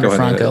Wander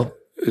Franco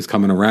is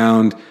coming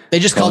around. They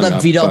just called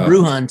up Vidal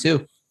Brujan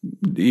too.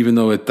 Even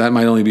though that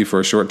might only be for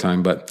a short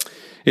time, but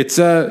it's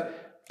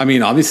I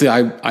mean, obviously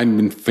I'm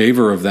in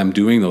favor of them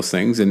doing those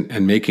things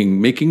and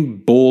making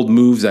bold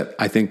moves that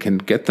I think can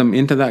get them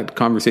into that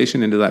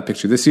conversation, into that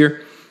picture this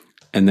year,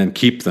 and then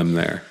keep them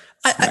there.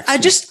 I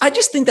just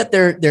think that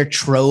their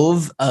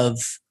trove of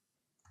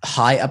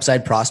high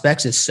upside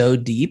prospects is so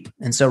deep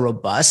and so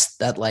robust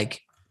that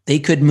like they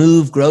could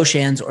move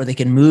Groshans or they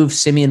can move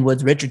Simeon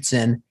Woods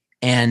Richardson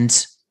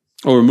and.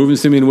 Oh, we're moving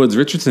Simeon Woods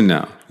Richardson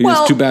now. He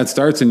has 2 bad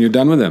starts and you're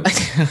done with him.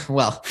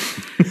 Well,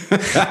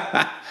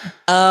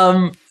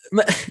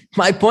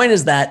 my point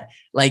is that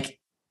like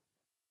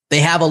they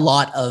have a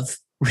lot of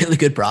really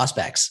good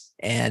prospects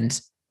and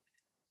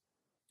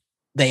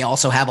they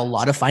also have a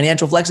lot of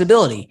financial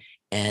flexibility,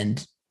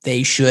 and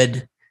they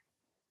should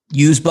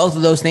use both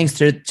of those things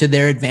to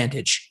their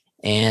advantage.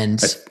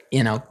 And,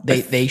 you know,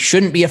 they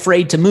shouldn't be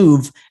afraid to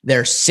move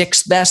their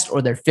 6th best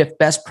or their 5th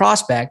best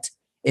prospect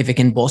if it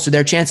can bolster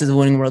their chances of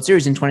winning the World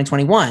Series in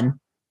 2021.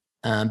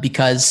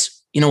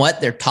 Because you know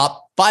what? Their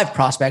top 5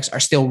 prospects are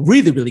still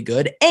really, really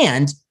good.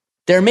 And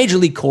their major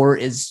league core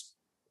is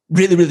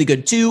really, really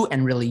good too,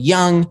 and really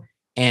young.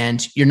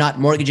 And you're not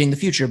mortgaging the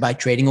future by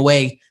trading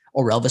away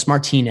Orelvis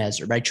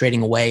Martinez or by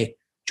trading away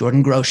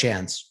Jordan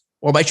Groshans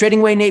or by trading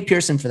away Nate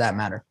Pearson for that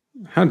matter.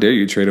 How dare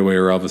you trade away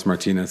Orelvis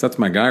Martinez? That's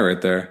my guy right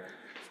there.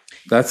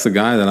 That's the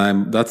guy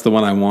that's the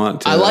one I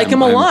want. I like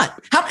him a lot.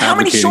 How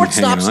many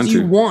shortstops do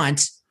you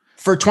want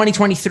for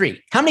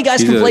 2023? How many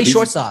guys can play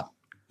shortstop?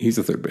 He's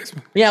a third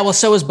baseman. Yeah, well,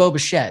 so is Bo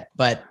Bichette,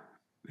 but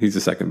he's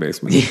a second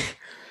baseman.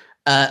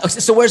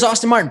 So where's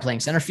Austin Martin playing?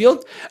 Center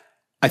field?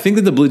 I think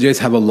that the Blue Jays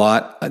have a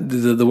lot.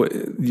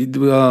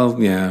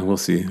 Well, yeah, we'll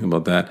see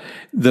about that.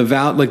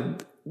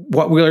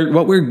 What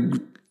we're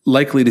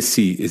likely to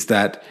see is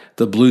that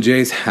the Blue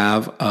Jays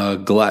have a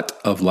glut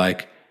of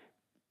like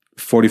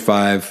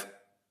 45.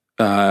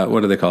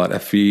 What do they call it?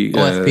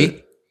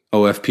 OFP.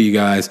 OFP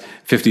guys,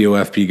 50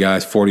 OFP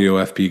guys, 40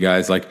 OFP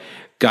guys, like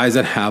guys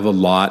that have a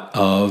lot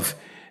of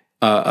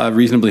a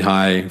reasonably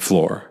high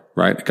floor.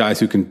 Right? Guys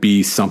who can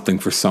be something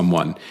for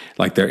someone,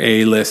 like their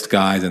A-list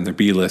guys and their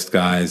B-list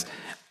guys.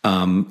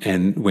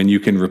 And when you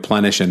can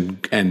replenish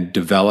and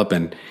develop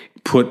and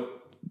put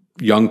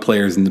young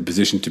players in the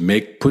position to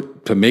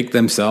make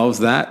themselves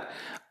that,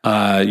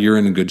 you're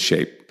in a good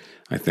shape,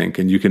 I think.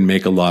 And you can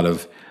make a lot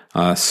of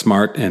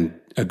smart and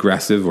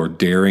aggressive or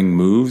daring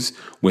moves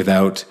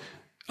without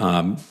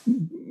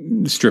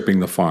stripping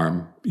the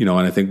farm. You know,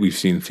 and I think we've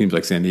seen teams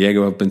like San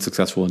Diego have been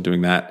successful in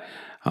doing that.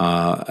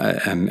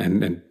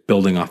 And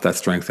building off that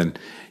strength, and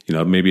you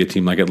know, maybe a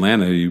team like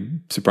Atlanta, you're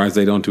surprised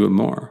they don't do it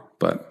more.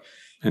 But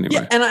anyway,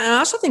 yeah, and I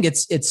also think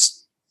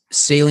it's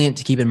salient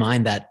to keep in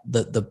mind that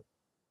the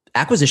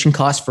acquisition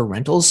cost for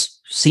rentals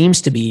seems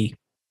to be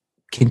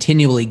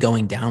continually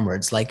going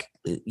downwards. Like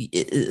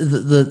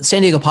the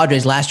San Diego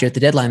Padres last year at the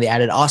deadline, they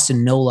added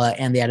Austin Nola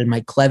and they added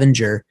Mike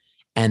Clevenger.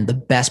 And the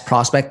best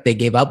prospect they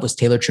gave up was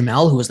Taylor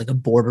Trammell, who was like a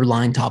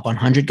borderline top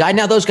 100 guy.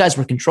 Now those guys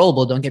were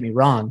controllable. Don't get me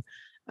wrong.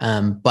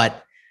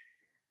 But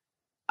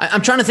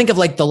I'm trying to think of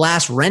like the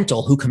last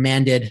rental who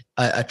commanded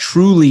a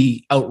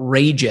truly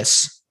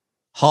outrageous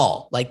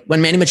haul. Like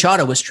when Manny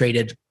Machado was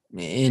traded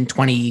in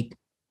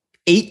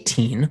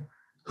 2018,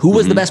 who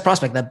was the best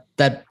prospect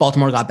that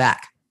Baltimore got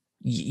back?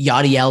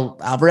 Yadiel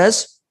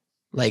Alvarez?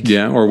 Like,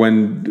 yeah. Or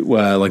when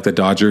like the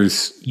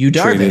Dodgers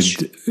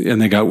traded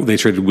and they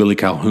traded Willie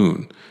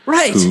Calhoun,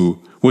 right?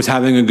 Who was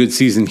having a good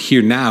season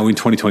here now in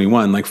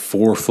 2021, like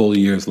 4 full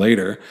years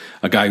later,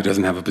 a guy who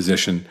doesn't have a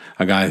position,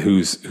 a guy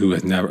who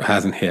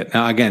hasn't hit.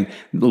 Now, again,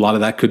 a lot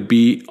of that could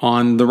be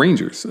on the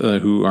Rangers,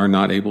 who are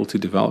not able to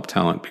develop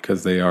talent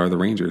because they are the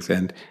Rangers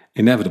and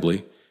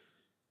inevitably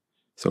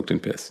soaked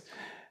in piss.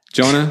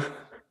 Jonah,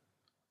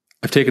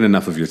 I've taken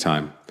enough of your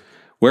time.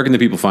 Where can the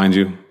people find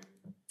you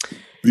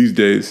these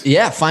days?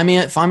 Yeah, find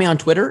me on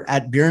Twitter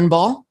at Beer and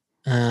Ball.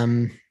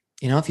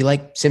 if you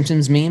like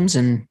Simpsons memes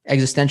and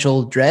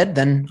existential dread,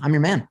 then I'm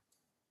your man.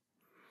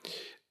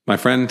 My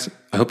friend,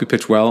 I hope you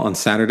pitch well on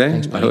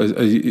Saturday. Thanks,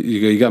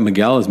 you got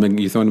Miguel.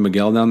 You throwing to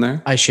Miguel down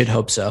there? I should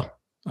hope so.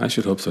 I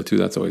should hope so too.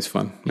 That's always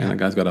fun. Man, that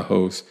guy's got a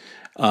hose.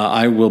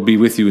 I will be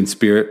with you in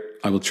spirit.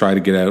 I will try to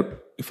get out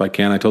if I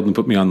can. I told them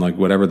to put me on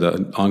whatever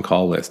the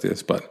on-call list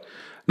is. But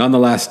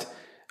nonetheless,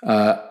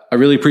 I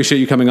really appreciate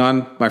you coming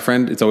on, my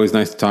friend. It's always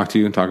nice to talk to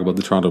you and talk about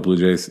the Toronto Blue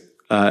Jays.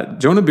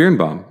 Jonah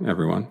Birnbaum,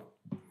 everyone.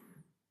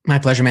 My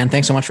pleasure, man.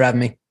 Thanks so much for having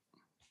me.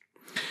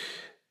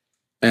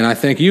 And I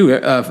thank you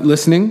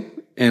listening.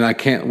 And I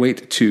can't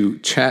wait to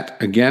chat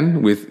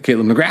again with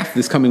Caitlin McGrath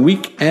this coming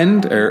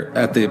weekend, or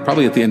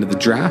probably at the end of the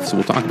draft. So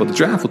we'll talk about the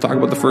draft. We'll talk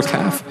about the first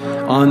half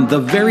on the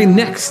very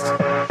next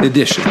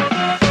edition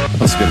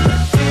of Spin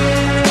Rate.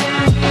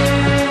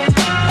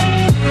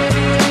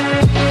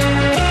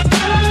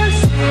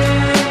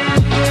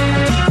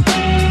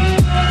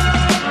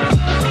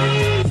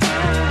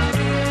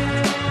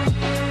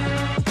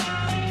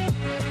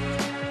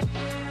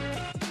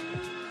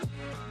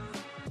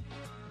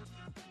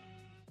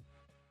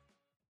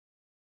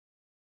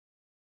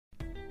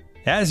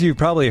 As you've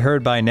probably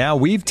heard by now,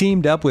 we've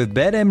teamed up with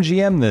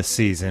BetMGM this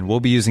season. We'll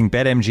be using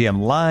BetMGM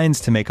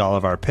lines to make all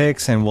of our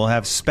picks, and we'll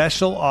have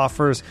special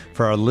offers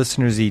for our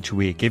listeners each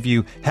week. If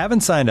you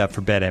haven't signed up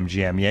for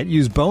BetMGM yet,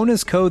 use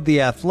bonus code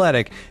The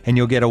Athletic, and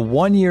you'll get a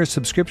 1-year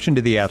subscription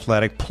to The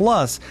Athletic,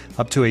 plus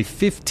up to a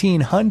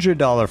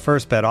 $1,500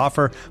 first bet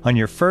offer on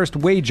your first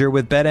wager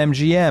with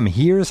BetMGM.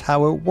 Here's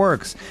how it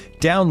works.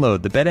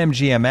 Download the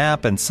BetMGM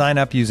app and sign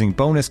up using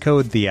bonus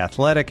code The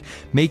Athletic.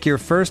 Make your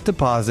first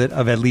deposit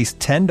of at least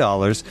 $10.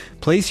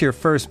 Place your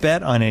first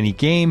bet on any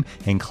game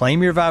and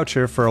claim your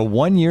voucher for a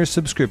 1-year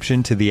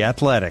subscription to The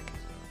Athletic.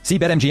 See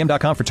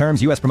BetMGM.com for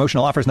terms. U.S.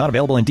 promotional offers not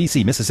available in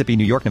D.C., Mississippi,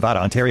 New York, Nevada,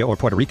 Ontario, or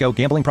Puerto Rico.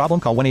 Gambling problem?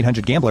 Call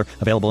 1-800-GAMBLER.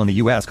 Available in the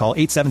U.S. Call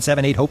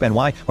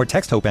 877-8-HOPE-NY or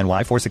text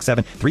HOPE-NY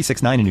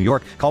 467-369 in New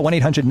York. Call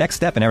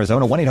 1-800-NEXT-STEP in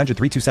Arizona.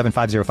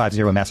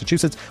 1-800-327-5050 in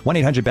Massachusetts.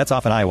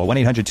 1-800-BETS-OFF in Iowa.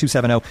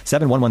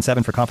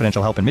 1-800-270-7117 for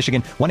confidential help in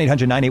Michigan.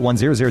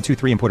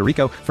 1-800-981-0023 in Puerto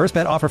Rico. First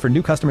bet offer for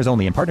new customers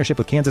only in partnership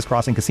with Kansas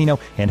Crossing Casino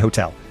and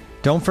Hotel.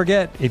 Don't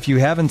forget, if you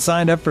haven't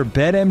signed up for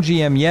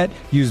BetMGM yet,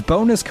 use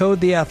bonus code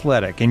The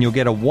Athletic, and you'll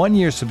get a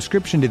 1-year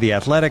subscription to The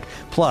Athletic,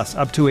 plus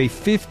up to a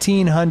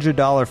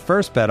 $1,500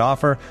 first bet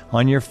offer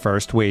on your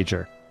first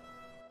wager.